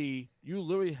literally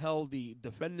held the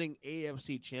defending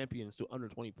AFC champions to under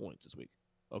 20 points this week.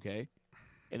 Okay,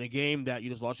 in a game that you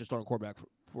just lost your starting quarterback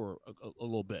for a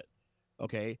little bit.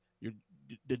 Okay,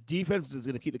 the defense is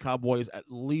going to keep the Cowboys at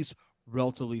least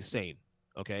relatively sane.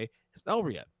 Okay, it's not over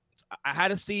yet. I had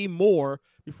to see more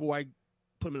before I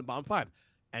put them in the bottom 5,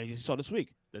 and you saw this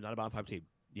week they're not a bottom 5 team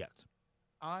yet.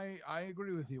 I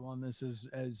agree with you on this.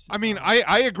 I mean,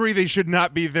 I agree they should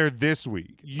not be there this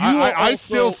week. I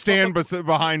still stand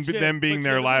behind Jim, them being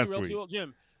there last week.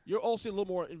 Jim, you're also a little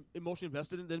more emotionally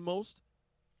invested than most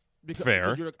Fair.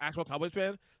 because you're an actual Cowboys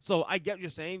fan. So I get what you're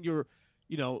saying. You're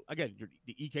again,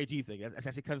 the EKG thing. That's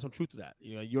actually kind of some truth to that.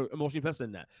 You're emotionally invested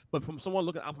in that. But from someone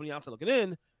looking out from the outside looking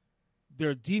in,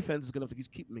 their defense is going to have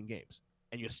to keep them in games,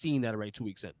 and you're seeing that already 2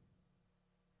 weeks in.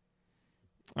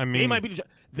 I mean,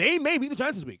 they may be the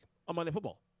Giants this week on Monday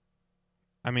Football.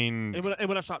 I mean, and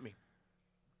when that shocked me.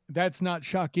 That's not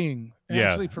shocking. Yeah.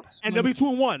 Actually, and they'll be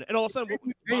 2-1, and all of a sudden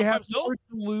they have more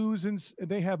to lose, and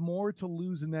they have more to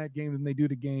lose in that game than they do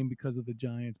the game because of the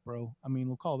Giants, bro. I mean,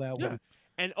 we'll call that one.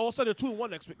 And all of a sudden they're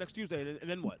 2-1 next Tuesday, and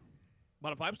then what?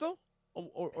 Bottom 5 still,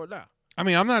 or not? I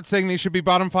mean, I'm not saying they should be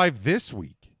bottom 5 this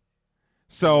week.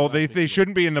 So they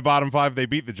shouldn't be in the bottom 5. They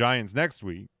beat the Giants next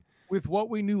week. With what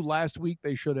we knew last week,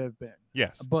 they should have been.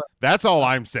 Yes, but that's all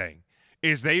I'm saying.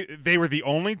 Is they were the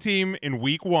only team in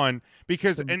week 1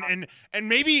 because and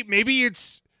maybe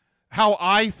it's how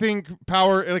I think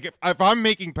power, like if I'm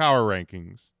making power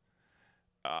rankings,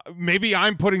 maybe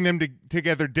I'm putting them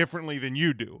together differently than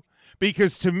you do.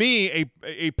 Because to me,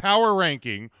 a power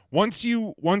ranking, once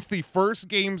the first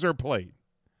games are played,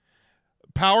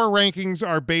 power rankings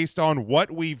are based on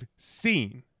what we've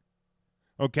seen.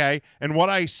 Okay? And what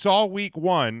I saw week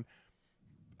 1,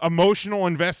 emotional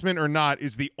investment or not,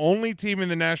 is the only team in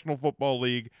the National Football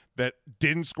League that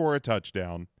didn't score a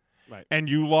touchdown. Right. And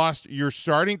you lost your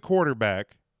starting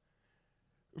quarterback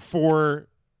for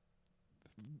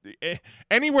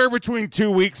anywhere between 2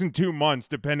 weeks and 2 months,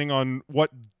 depending on what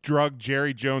drug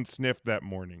Jerry Jones sniffed that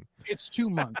morning. It's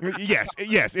 2 months.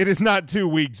 yes, it is not 2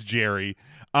 weeks, Jerry.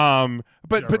 But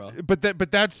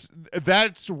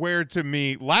that's where, to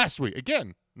me, last week,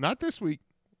 again, not this week,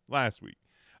 last week,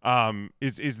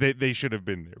 is that they should have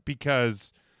been there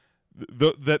because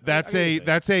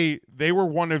they were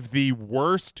one of the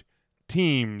worst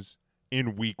teams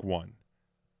in week 1.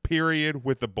 Period,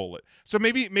 with the bullet. So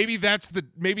maybe that's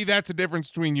a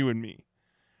difference between you and me.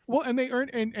 Well, and they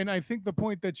earned, and I think the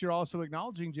point that you're also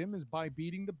acknowledging, Jim, is by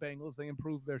beating the Bengals, they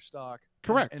improved their stock.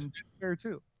 Correct, and that's fair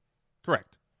too.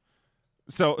 Correct.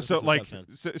 So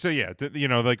yeah,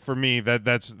 like for me,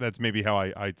 that's maybe how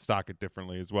I'd stock it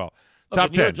differently as well. Okay,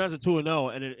 Top 10. Giants are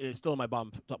 2-0, and it's still in my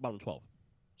bottom 12.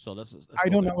 So that's I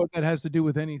don't know what that has to do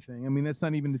with anything. I mean, that's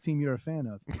not even the team you're a fan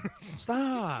of.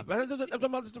 Stop. I'm talking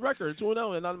about just the record,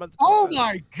 2-0, and not about. Oh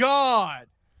my God.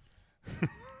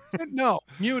 No,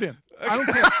 mute him. I don't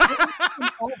care.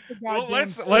 Well,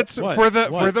 let's for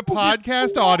the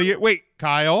podcast audience. Wait,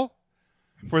 Kyle.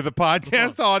 For the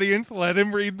podcast audience, let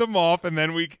him read them off, and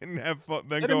then we can have fun.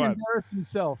 Then let go him on. embarrass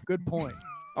himself. Good point.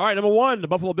 All right, number 1, the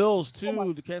Buffalo Bills.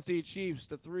 2, the Kansas City Chiefs.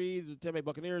 The 3, the Tampa Bay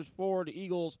Buccaneers. 4, the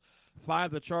Eagles.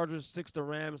 5, the Chargers. 6, the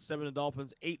Rams. 7, the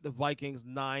Dolphins. 8, the Vikings.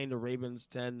 9, the Ravens.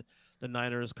 10, the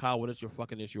Niners. Kyle, what is your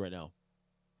fucking issue right now?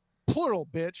 Plural,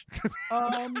 bitch.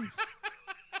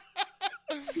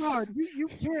 God,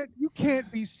 you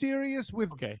can't be serious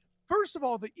with. Okay. First of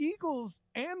all, the Eagles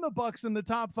and the Bucs in the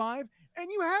top 5, and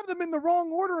you have them in the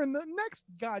wrong order in the next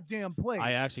goddamn place.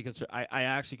 I actually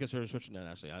consider switching that.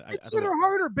 Actually, consider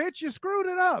harder, bitch. You screwed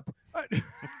it up.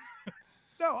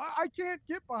 No, I can't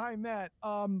get behind that.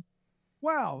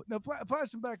 Wow. Now flash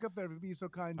them back up there if you'd be so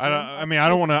kind. I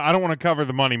don't want to cover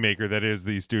the moneymaker that is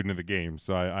the student of the game,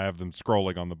 so I have them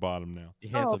scrolling on the bottom now.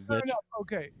 You handsome bitch. Enough.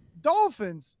 Okay,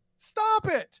 Dolphins. Stop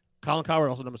it. Colin Cowherd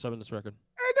also number 7 in this record.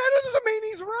 And that doesn't mean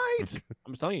he's right.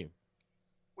 I'm just telling you.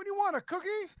 What do you want, a cookie?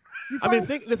 I mean,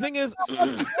 the thing is,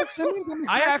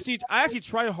 I actually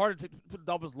tried hard to put the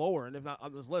Dolphins lower, and if not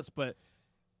on this list, but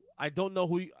I don't know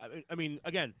who. I mean,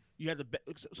 again, you had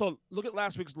so look at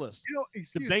last week's list.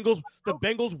 The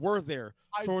Bengals were there.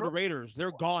 So are the Raiders.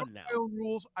 They're gone now. My own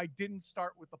rules. I didn't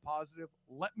start with the positive.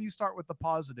 Let me start with the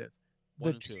positive.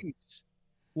 The Chiefs,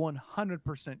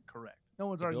 100% correct. No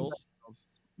one's arguing about the Bills.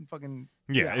 Fucking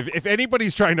yeah. If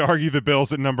anybody's trying to argue the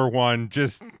Bills at number 1,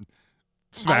 just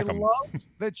smack them. I love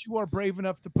that you are brave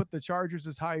enough to put the Chargers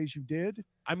as high as you did.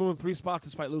 I'm moving 3 spots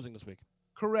despite losing this week.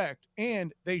 Correct.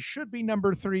 And they should be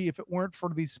number 3 if it weren't for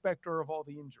the specter of all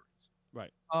the injuries. Right.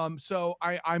 So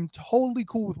I'm totally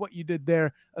cool with what you did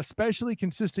there, especially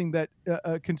concluding the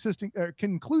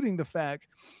fact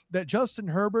that Justin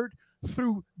Herbert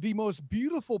threw the most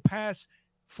beautiful pass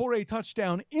for a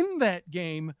touchdown in that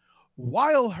game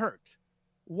while hurt.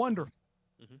 Wonderful.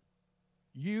 Mm-hmm.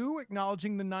 You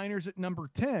acknowledging the Niners at number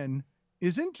 10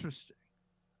 is interesting.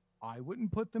 I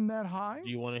wouldn't put them that high.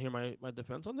 Do you want to hear my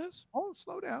defense on this? Oh,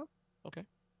 slow down. Okay.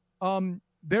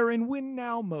 They're in win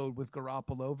now mode with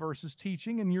Garoppolo versus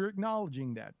teaching, and you're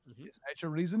acknowledging that. Mm-hmm. Is that your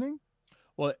reasoning?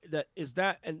 Well,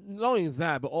 and not only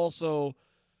that, but also,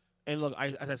 and look,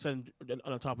 as I said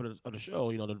on the top of the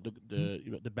show,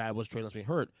 the bad was Trey Lance being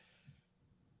hurt.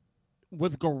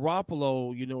 With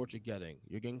Garoppolo, you know what you're getting.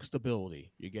 You're getting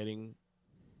stability. You're getting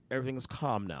everything is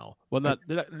calm now. Well,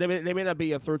 they may not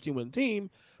be a 13-win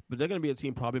team, but they're going to be a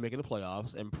team probably making the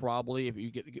playoffs, and probably if you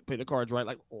get play the cards right,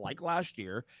 like last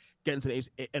year, get into the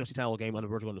NFC title game on the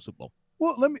verge of going to the Super Bowl.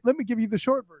 Well, let me give you the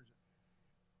short version.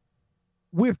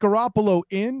 With Garoppolo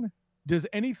in, does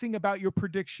anything about your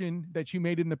prediction that you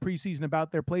made in the preseason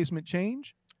about their placement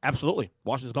change? Absolutely.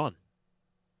 Washington's gone.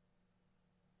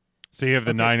 So you have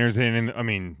the Niners in, and I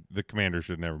mean, the Commanders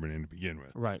should have never been in to begin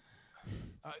with. Right.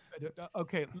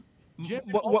 Okay. Jim,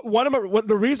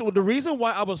 the reason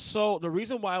why I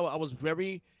was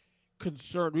very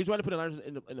concerned, the reason why I didn't put the Niners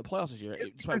in the playoffs this year,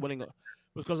 despite winning, was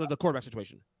because of the quarterback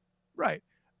situation. Right.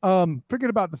 Forget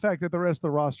about the fact that the rest of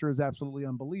the roster is absolutely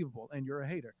unbelievable, and you're a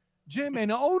hater. Jim,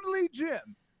 and only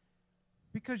Jim,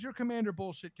 because your Commander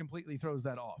bullshit completely throws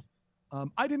that off.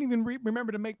 I didn't even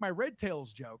remember to make my Red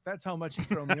Tails joke. That's how much you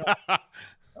throw me off.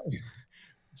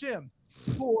 Jim,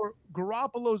 for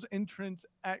Garoppolo's entrance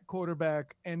at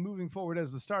quarterback and moving forward as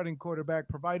the starting quarterback,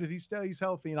 provided he stays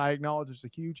healthy, and I acknowledge it's a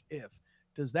huge if,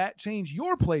 does that change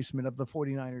your placement of the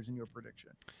 49ers in your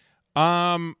prediction?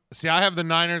 See, I have the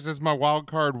Niners as my wild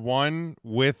card 1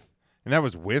 and that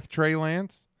was with Trey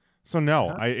Lance. So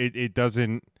no, it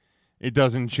doesn't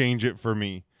change it for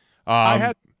me. I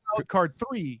had wild card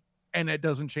 3, and it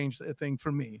doesn't change a thing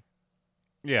for me.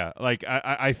 Yeah, like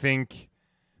I think,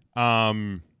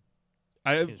 they're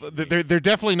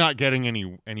definitely not getting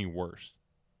any worse.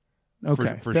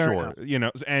 Okay, for sure.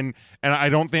 Enough. And I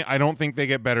don't think they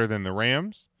get better than the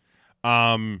Rams.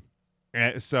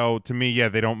 So to me, yeah,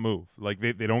 they don't move. Like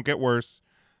they don't get worse.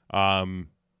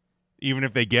 Even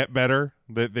if they get better,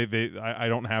 I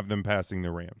don't have them passing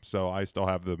the Rams. So I still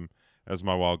have them as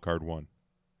my wild card 1.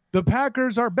 The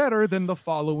Packers are better than the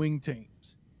following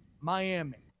teams: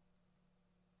 Miami.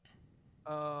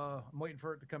 I'm waiting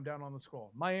for it to come down on the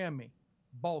scroll. Miami,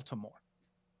 Baltimore.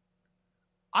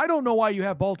 I don't know why you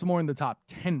have Baltimore in the top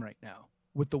 10 right now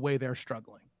with the way they're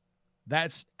struggling.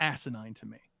 That's asinine to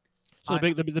me. So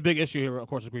the big issue here, of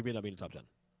course, is Green Bay not being in the top 10.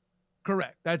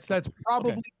 Correct. That's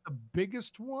probably the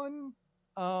biggest one.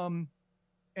 And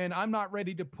I'm not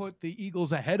ready to put the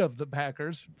Eagles ahead of the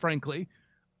Packers, frankly.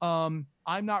 I'm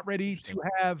not ready to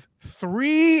have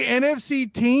 3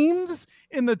 NFC teams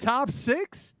in the top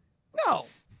 6. No.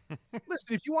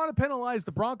 Listen, if you want to penalize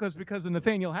the Broncos because of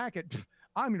Nathaniel Hackett,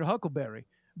 I'm your Huckleberry.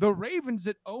 The Ravens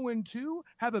at 0-2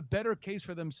 have a better case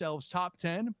for themselves top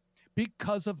 10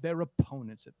 because of their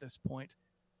opponents at this point.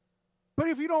 But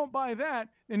if you don't buy that,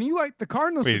 then you like the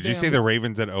Cardinals. Wait, did you say the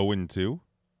Ravens at 0-2?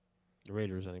 The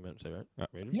Raiders, I think I meant to say, right?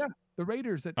 Raiders? Yeah, the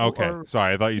Raiders.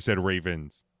 Sorry, I thought you said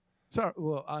Ravens. Sorry,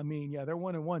 well, I mean, yeah, they're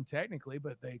 1-1 technically,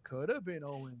 but they could have been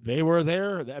 0-2. They were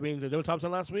there. I mean, they were top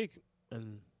 10 last week,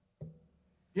 and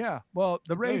yeah, well,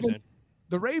 the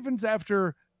Ravens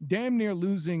after damn near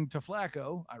losing to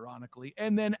Flacco, ironically,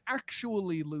 and then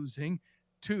actually losing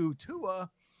to Tua.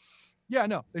 Yeah,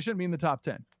 no, they shouldn't be in the top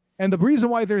 10. And the reason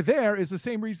why they're there is the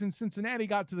same reason Cincinnati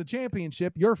got to the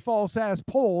championship, your false-ass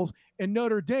polls, and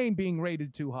Notre Dame being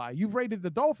rated too high. You've rated the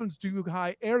Dolphins too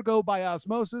high, ergo by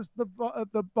osmosis,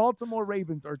 the Baltimore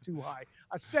Ravens are too high.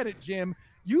 I said it, Jim.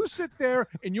 You sit there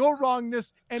in your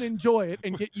wrongness and enjoy it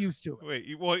and get used to it.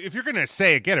 Wait, well, if you're going to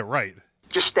say it, get it right.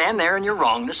 Just stand there in your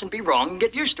wrongness and be wrong and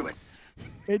get used to it.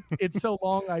 It's so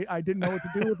long, I didn't know what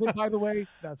to do with it, by the way.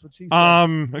 That's what she said.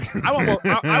 I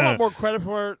want more credit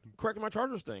for correcting my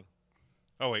Chargers thing.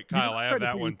 Oh, wait, Kyle, I have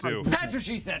that one, too. That's what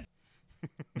she said.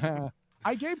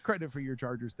 I gave credit for your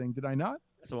Chargers thing, did I not?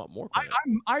 That's a lot more.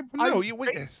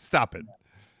 Stop it.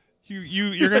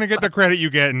 You're gonna get the credit you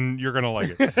get, and you're gonna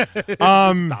like it.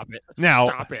 Stop it. Now,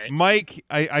 Stop it. Mike,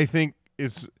 I think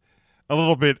is a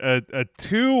little bit a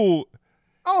too.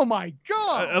 Oh my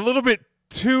God! A little bit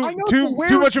too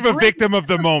much of a victim of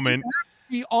the moment.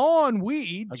 On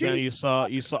weed. Again, you saw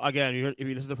again. If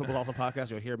you listen to the Football Awesome podcast,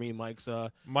 you'll hear me and Mike's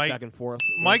back and forth.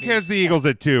 Mike has the Eagles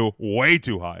at 2, way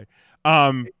too high.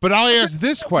 But I'll ask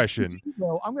this question.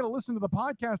 I'm going to listen to the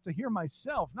podcast to hear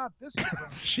myself, not this.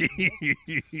 Jeez.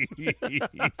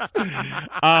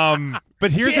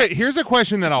 But here's a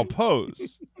question that I'll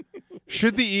pose: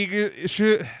 Should the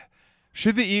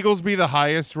Eagles be the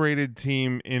highest rated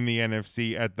team in the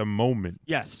NFC at the moment?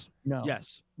 Yes. No.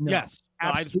 Yes. No. Yes.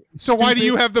 So why do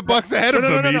you have the Bucs ahead of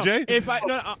them, EJ?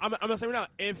 I'm gonna say right now,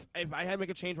 if I had to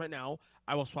make a change right now,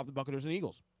 I will swap the Buccaneers and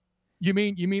Eagles. You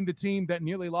mean the team that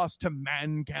nearly lost to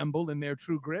Man Campbell in their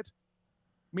true grit?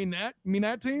 Mean that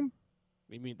team?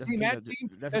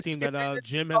 That's the team that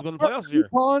Jim has won the playoffs this year.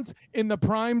 In the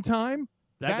prime time.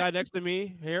 That guy next to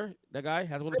me here, that guy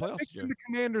has won the playoffs this year. The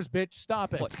Commanders, bitch,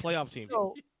 stop it. Playoff team.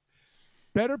 So,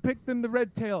 better pick than the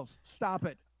Red Tails. Stop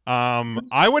it.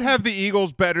 I would have the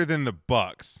Eagles better than the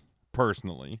Bucs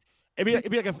personally.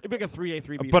 It'd be like a 3A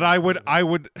 3B. But I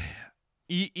would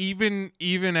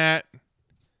even at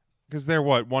because they're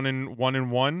what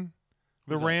 1-1,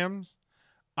 the Rams.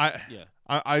 I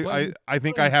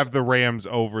think I have the Rams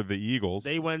over the Eagles.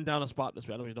 They went down a spot this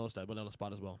week. I don't know if you noticed that. Went down a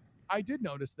spot as well. I did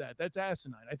notice that. That's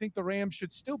asinine. I think the Rams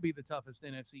should still be the toughest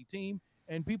NFC team.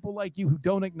 And people like you who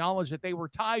don't acknowledge that they were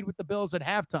tied with the Bills at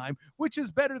halftime, which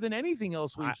is better than anything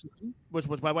else we've seen. Which,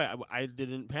 by the way, I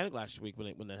didn't panic last week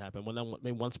when that happened. When they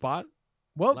made one spot.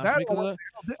 Well,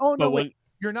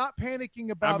 you're not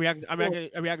panicking about. I'm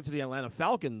reacting to the Atlanta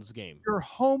Falcons game. You're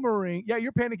homering. Yeah,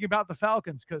 you're panicking about the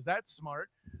Falcons because that's smart.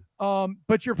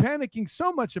 But you're panicking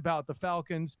so much about the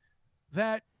Falcons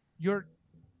that you're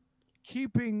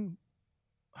keeping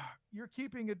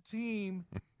a team.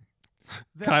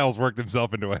 Kyle's worked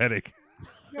himself into a headache.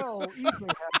 No,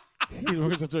 he's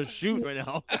working into a shoot right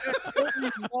now.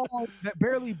 That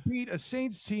barely beat a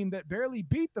Saints team that barely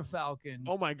beat the Falcons.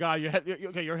 Oh my God, your head's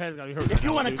got to hurt. If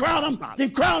you want to crown them, then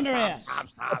crown their ass.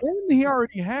 Stop. And he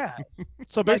already has.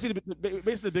 So basically,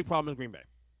 the big problem is Green Bay.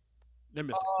 They're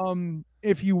missing.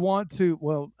 If you want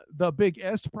to, the big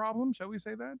S problem, shall we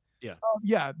say that? Yeah.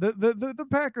 Yeah. The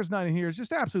Packers not in here is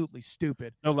just absolutely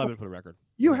stupid. No 11 for the record.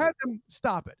 You had them.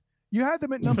 Stop it. You had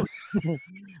them at number.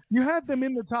 You had them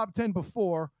in the top 10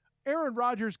 before. Aaron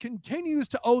Rodgers continues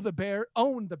to own the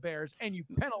Bears, and you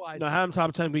penalize. No, I had them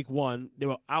top 10 week 1. They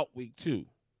were out week 2.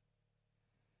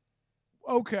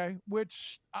 Okay,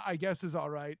 which I guess is all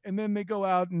right. And then they go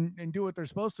out and do what they're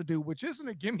supposed to do, which isn't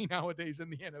a gimme nowadays in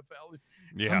the NFL.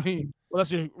 Yeah. I mean, well, that's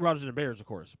just Rodgers and the Bears, of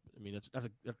course. I mean,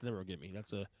 that's never a gimme.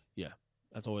 That's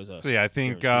always a. So yeah, I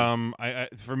think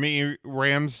for me,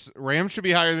 Rams should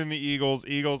be higher than the Eagles.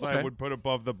 Eagles, okay. I would put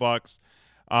above the Bucs,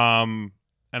 and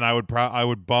I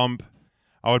would bump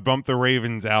the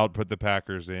Ravens out, put the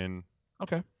Packers in.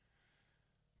 Okay.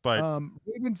 But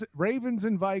Ravens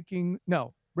and Vikings.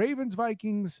 No. Ravens,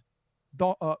 Vikings,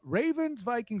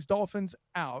 Dolphins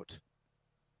out.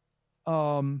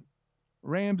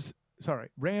 Rams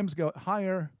go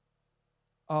higher.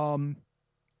 And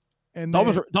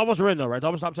Dolphins are in though, right?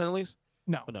 Dolphins top 10 at least?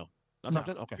 No. No. Not top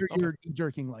 10? Okay. You're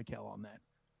jerking like hell on that.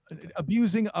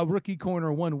 Abusing a rookie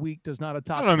corner 1 week does not a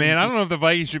top. I don't know, man. I don't know if the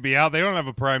Vikings should be out. They don't have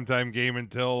a primetime game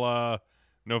until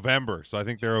November, so I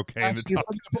think they're okay in the top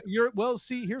 10. Well,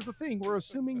 see, here's the thing. We're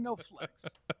assuming no flex.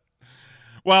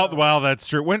 Well, that's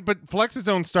true. But flexes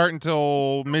don't start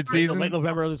until mid-season, late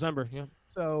November or December. Yeah.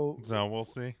 So we'll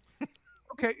see.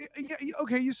 Okay,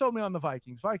 okay. You sold me on the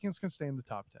Vikings. Vikings can stay in the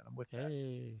top 10. I'm with that.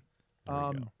 Hey.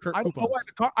 I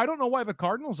don't know why the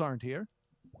Cardinals aren't here.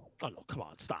 Oh no! Come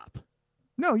on, stop.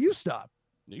 No, you stop.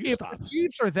 If the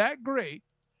Chiefs are that great,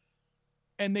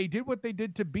 and they did what they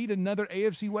did to beat another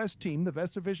AFC West team, the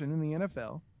best division in the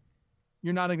NFL,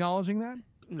 you're not acknowledging that?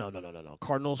 No.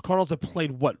 Cardinals have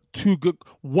played what?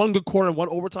 1 good quarter and 1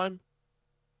 overtime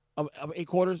of 8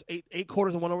 quarters, 8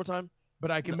 quarters and 1 overtime.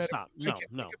 But I can stop. No.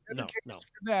 For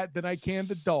that than I can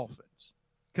the Dolphins,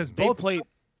 because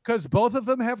both of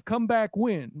them have comeback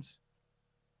wins.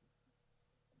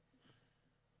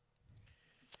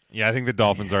 Yeah, I think the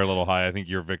Dolphins are a little high. I think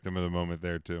you're a victim of the moment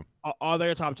there too. Are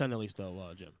they a top 10 at least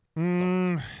though, Jim?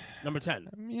 Number 10.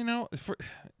 You know,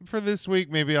 for this week,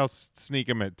 maybe I'll sneak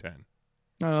them at 10.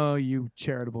 Oh, you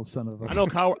charitable son of a! I know,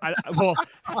 Kyle.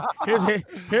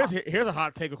 Here's a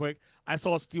hot take, real quick. I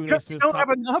saw Stephen A. Smith's don't have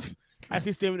enough. I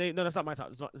see Stephen A. No, that's not my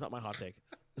top. It's not my hot take.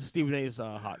 Stephen A's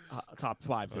top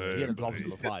 5. He had the Dolphins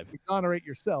number 5. Exonerate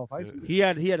yourself. I see. He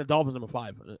had the Dolphins number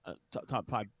 5. Top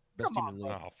 5 best team in the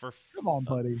league. Come on,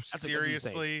 buddy.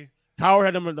 Seriously?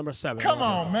 Howard had number 7. Come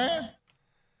on, man.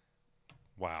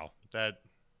 Wow.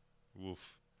 Woof.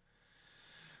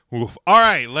 All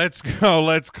right, let's go.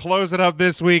 Let's close it up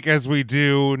this week as we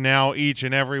do now each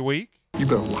and every week. You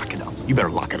better lock it up. You better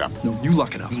lock it up. No, you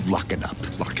lock it up. You lock it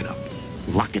up. Lock it up.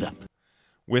 Lock it up.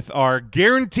 With our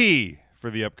guarantee for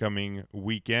the upcoming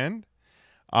weekend.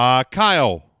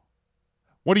 Kyle,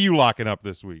 what are you locking up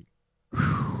this week?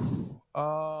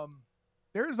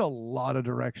 There's a lot of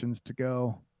directions to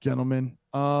go, gentlemen.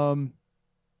 You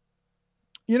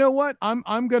know what? I'm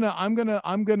not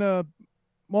gonna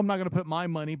put my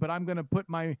money, but I'm gonna put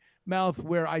my mouth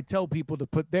where I tell people to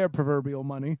put their proverbial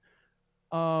money.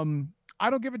 I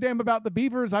don't give a damn about the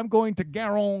Beavers. I'm going to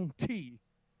guarantee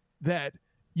that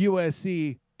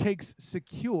USC takes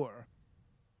secure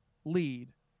lead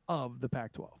of the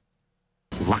Pac-12.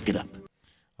 Lock it up.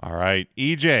 All right.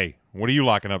 EJ, what are you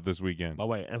locking up this weekend? By the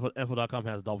way, Info.com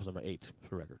has Dolphins number 8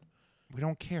 for record. We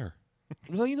don't care.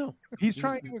 So you know. He's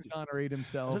trying to exonerate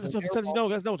himself. Just you know,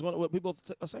 guys know what people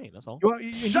are saying. That's all.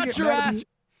 Shut your ass.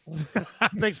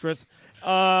 Thanks, Chris.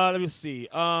 Let me see.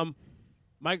 My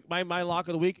lock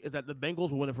of the week is that the Bengals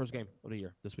will win the first game of the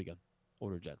year this weekend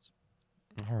over the Jets.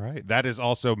 All right. That is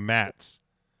also Matt's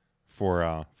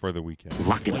for the weekend.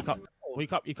 Lock it up. You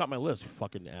caught my list,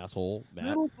 fucking asshole, Matt.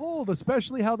 Little bold,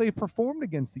 especially how they performed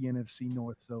against the NFC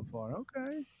North so far.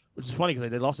 Okay. Which is funny because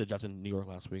they lost to the Jets in New York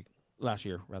last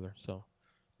year, rather. So,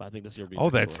 but I think this year.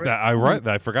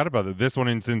 I forgot about that. This one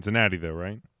in Cincinnati, though,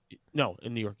 right? No,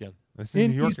 in New York again. This is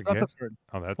in New York East again. Rutherford.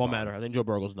 Oh, that's won't matter. I think Joe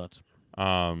Burrow's nuts.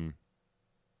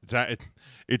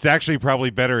 It's actually probably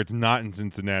better it's not in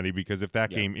Cincinnati because if that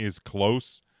game is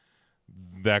close,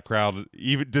 that crowd,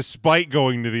 even despite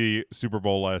going to the Super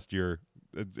Bowl last year,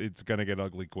 it's gonna get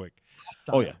ugly quick.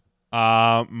 Oh yeah.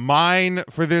 Mine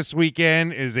for this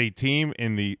weekend is a team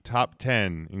in the top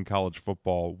 10 in college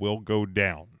football will go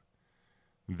down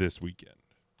this weekend.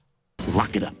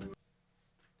 Lock it up.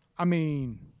 I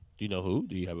mean, do you know who?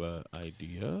 Do you have an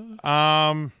idea?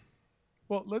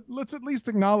 Well, let's at least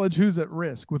acknowledge who's at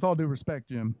risk. With all due respect,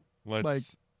 Jim.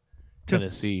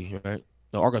 Tennessee, right?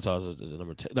 No, Arkansas is the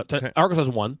number 10. No, Arkansas is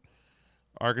 1.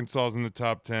 Arkansas is in the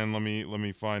top 10. Let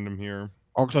me find them here.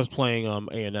 Arkansas is playing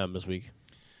A&M this week.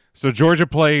 So Georgia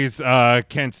plays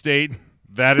Kent State.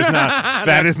 That is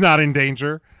not is not in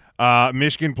danger.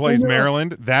 Michigan plays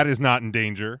Maryland. That is not in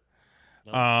danger.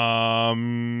 No.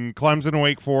 Clemson,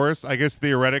 Wake Forest. I guess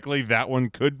theoretically that one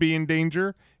could be in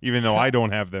danger, even though I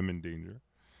don't have them in danger.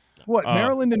 What,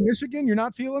 Maryland and Michigan? You're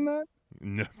not feeling that?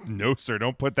 No, sir.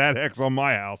 Don't put that X on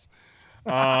my house.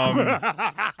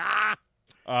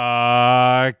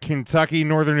 Kentucky,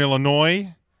 Northern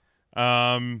Illinois.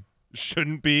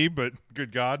 Shouldn't be, but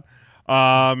good God.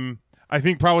 I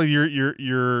think probably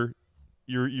your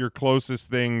closest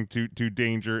thing to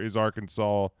danger is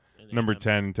Arkansas, number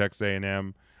 10, in Texas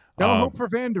A&M. No hope for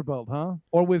Vanderbilt, huh?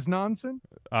 Or Wisconsin?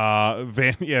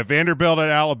 Vanderbilt at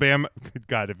Alabama. Good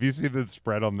God, if you see the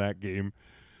spread on that game,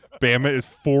 Bama is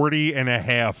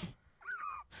 40.5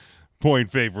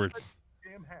 point favorites.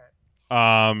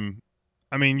 I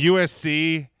mean,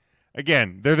 USC,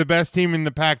 again, they're the best team in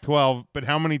the Pac-12, but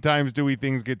how many times do we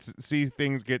see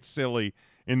things get silly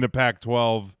in the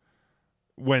Pac-12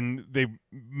 when they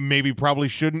maybe probably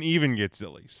shouldn't even get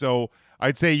silly? So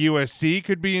I'd say USC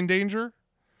could be in danger.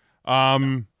 What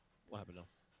happened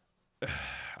now?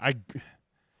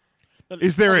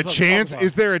 Is there a chance?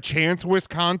 Is there a chance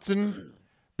Wisconsin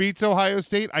beats Ohio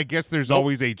State? I guess there's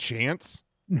always a chance.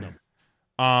 No.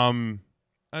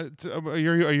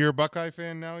 You're a Buckeye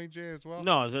fan now, EJ, as well?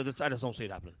 No, I just don't see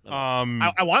it happening.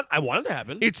 I want it to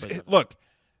happen. Look,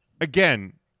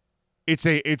 again, it's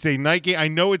a night game. I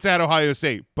know it's at Ohio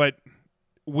State, but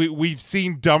we've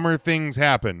seen dumber things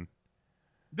happen.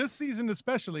 This season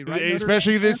especially, right?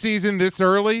 Especially this season, this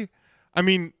early. I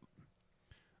mean,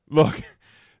 look,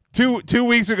 two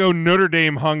weeks ago, Notre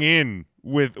Dame hung in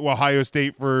with Ohio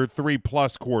State for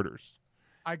 3+ quarters.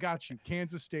 I got you.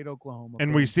 Kansas State, Oklahoma.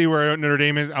 And we see where Notre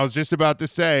Dame is. I was just about to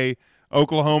say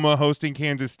Oklahoma hosting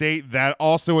Kansas State. That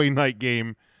also a night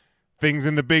game. Things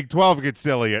in the Big 12 get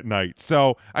silly at night.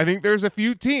 So I think there's a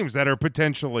few teams that are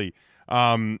potentially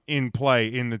in play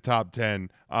in the top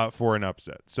 10 for an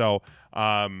upset. So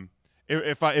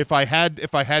if I had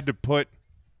to put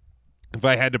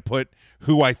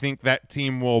who I think that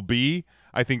team will be,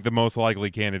 I think the most likely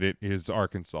candidate is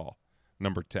Arkansas,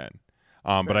 number 10.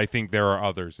 But I think there are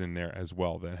others in there as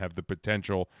well that have the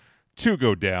potential to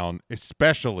go down,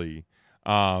 especially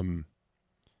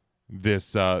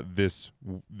this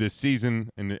season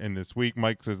and this week.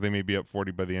 Mike says they may be up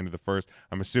 40 by the end of the first.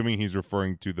 I'm assuming he's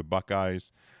referring to the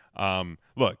Buckeyes.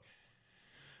 Look,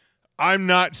 I'm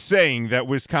not saying that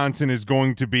Wisconsin is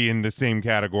going to be in the same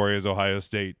category as Ohio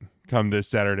State come this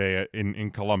Saturday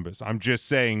in Columbus. I'm just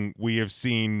saying we have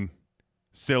seen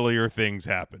sillier things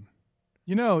happen.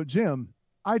 You know, Jim,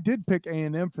 I did pick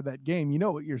A&M for that game. You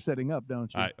know what you're setting up,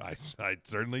 don't you? I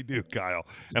certainly do, Kyle.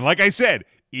 And like I said,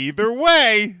 either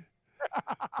way,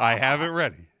 I have it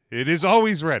ready. It is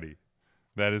always ready.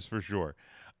 That is for sure.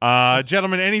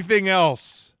 Gentlemen, anything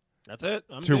else? That's it.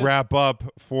 To wrap up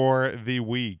for the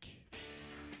week.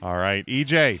 All right,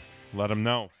 EJ, let them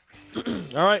know. All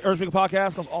right, Earth Speaker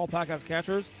Podcast goes all podcast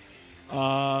catchers.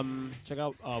 Check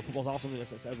out Football's Awesome.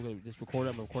 As I said, we're going to just record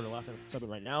it. I'm recording the last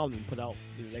segment right now and then put out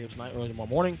later tonight, early tomorrow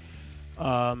morning.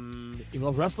 If you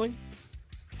love wrestling,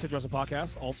 check the Wrestling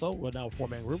Podcast. Also, we're now a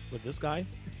 4-man group with this guy.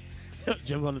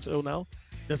 Jim's on the show now.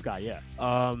 This guy, yeah.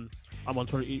 I'm on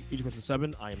Twitter,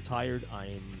 EJ7. I am tired. I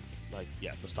am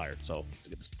just tired. So to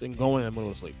get this thing going, I'm going to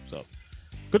go to sleep. So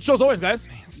good show as always, guys.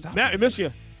 Man, Matt, I miss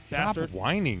you. Stop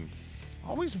whining.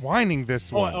 Always whining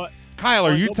this one. Kyle,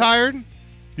 are you tired?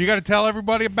 You got to tell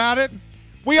everybody about it?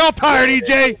 We all tired,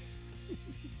 EJ.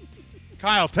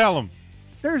 Kyle, tell him.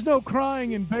 There's no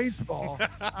crying in baseball.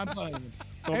 I'm playing.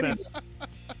 Anyway,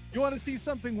 you want to see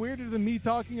something weirder than me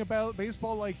talking about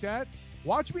baseball like that?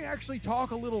 Watch me actually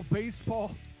talk a little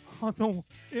baseball on the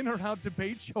In or Out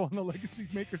debate show on the Legacy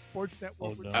Maker Sports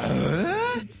Network.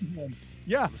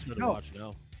 Yeah. I'm just going to watch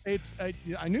now.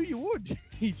 I knew you would,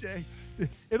 EJ.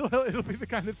 It'll be the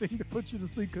kind of thing to put you to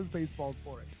sleep because baseball's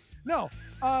boring. No,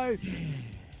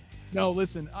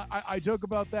 listen, I joke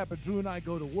about that, but Drew and I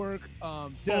go to work.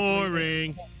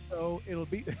 Boring. So it'll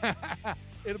be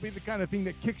the kind of thing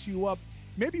that kicks you up.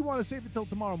 Maybe you want to save it till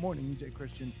tomorrow morning, EJ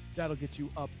Christian. That'll get you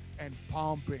up and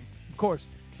pumping. Of course,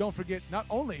 don't forget, not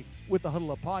only with the Huddle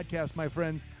Up podcast, my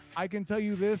friends, I can tell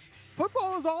you this,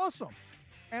 football is awesome.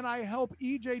 And I help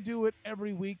EJ do it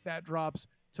every week. That drops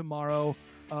tomorrow.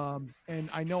 And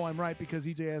I know I'm right because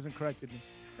EJ hasn't corrected me.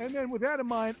 And then with that in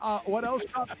mind, what else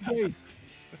dropped today?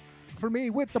 For me,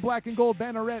 with the black and gold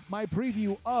banneret, my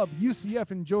preview of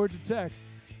UCF and Georgia Tech.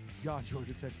 God,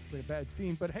 Georgia Tech is a bad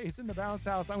team, but hey, it's in the bounce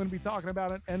house. I'm going to be talking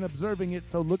about it and observing it,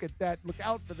 so look at that. Look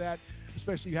out for that,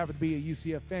 especially if you happen to be a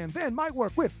UCF fan. Then my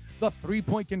work with the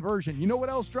three-point conversion. You know what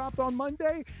else dropped on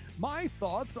Monday? My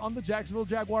thoughts on the Jacksonville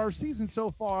Jaguars season so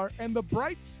far and the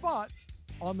bright spots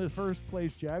on the first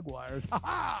place Jaguars.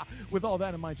 With all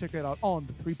that in mind, check that out on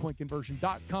the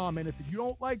threepointconversion.com. And if you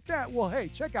don't like that, well, hey,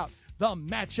 check out the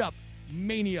Matchup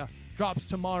Mania drops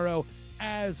tomorrow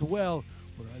as well,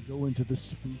 where I go into the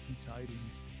spooky tidings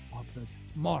of the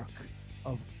mark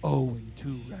of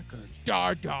 0-2 records.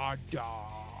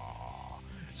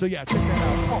 So yeah, check that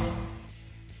out. Oh,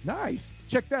 nice.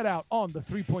 Check that out on the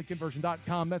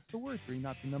threepointconversion.com. That's the word 3,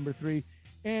 not the number 3.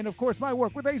 And of course, my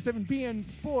work with A7BN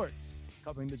Sports,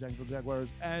 covering the Jacksonville Jaguars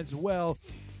as well,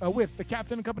 with the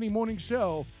Captain and Company Morning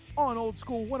Show on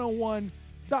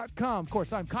oldschool101.com. Of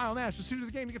course, I'm Kyle Nash, the student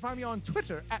of the game. You can find me on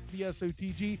Twitter at the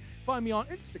SOTG. Find me on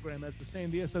Instagram as the same,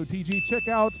 the SOTG. Check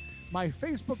out my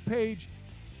Facebook page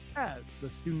as the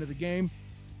student of the game.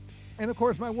 And of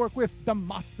course, my work with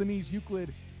Demosthenes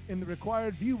Euclid in the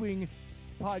required viewing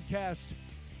podcast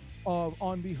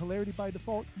on the Hilarity by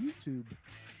Default YouTube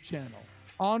channel.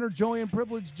 Honor, joy, and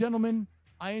privilege, gentlemen.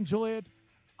 I enjoy it.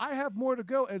 I have more to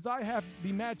go as I have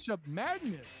the Matchup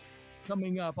Madness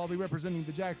coming up. I'll be representing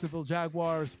the Jacksonville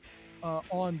Jaguars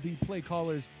on the Play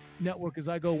Callers Network as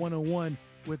I go one-on-one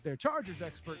with their Chargers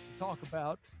expert to talk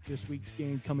about this week's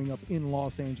game coming up in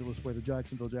Los Angeles, where the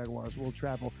Jacksonville Jaguars will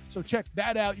travel. So check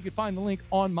that out. You can find the link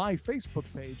on my Facebook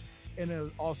page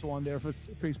and also on their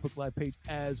Facebook Live page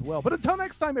as well. But until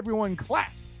next time, everyone,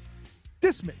 class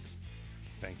dismissed.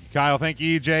 Thank you, Kyle. Thank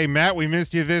you, EJ. Matt, we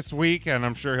missed you this week, and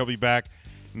I'm sure he'll be back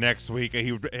next week.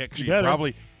 He would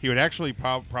actually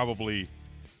probably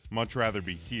much rather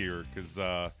be here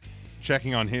because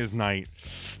checking on his night,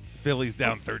 Philly's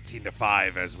down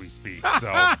 13-5 as we speak. So,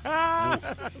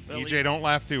 EJ, don't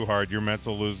laugh too hard. Your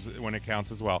mental lose when it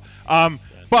counts as well.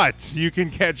 But you can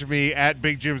catch me at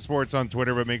Big Jim Sports on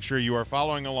Twitter, but make sure you are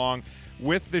following along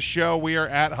with the show. We are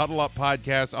at Huddle Up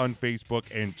Podcast on Facebook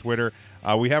and Twitter.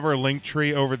 We have our link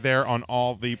tree over there on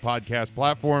all the podcast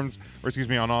platforms,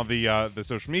 on all the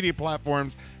social media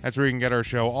platforms. That's where you can get our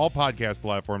show, all podcast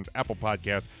platforms, Apple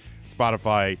Podcasts,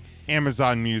 Spotify,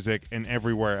 Amazon Music, and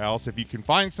everywhere else. If you can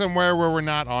find somewhere where we're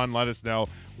not on, let us know.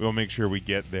 We'll make sure we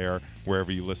get there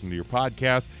wherever you listen to your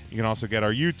podcast. You can also get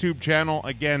our YouTube channel.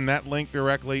 Again, that link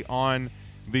directly on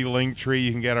the link tree.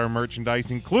 You can get our merchandise,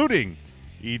 including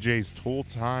EJ's Tool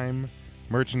Time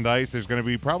merchandise. There's going to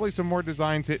be probably some more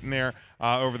designs hitting there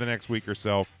over the next week or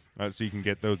so, so you can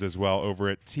get those as well over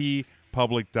at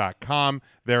tpublic.com.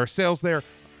 There are sales there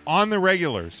on the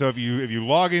regular, so if you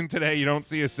log in today, you don't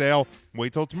see a sale,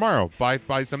 wait till tomorrow. Buy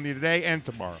something today and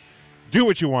tomorrow. Do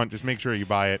what you want, just make sure you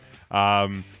buy it.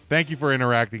 Thank you for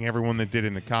interacting, everyone that did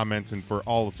in the comments, and for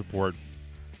all the support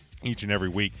each and every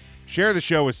week. Share the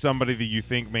show with somebody that you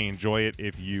think may enjoy it.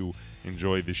 If you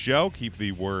enjoyed the show, keep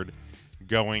the word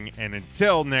going, and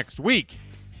until next week,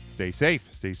 stay safe,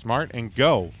 stay smart, and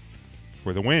go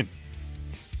for the win.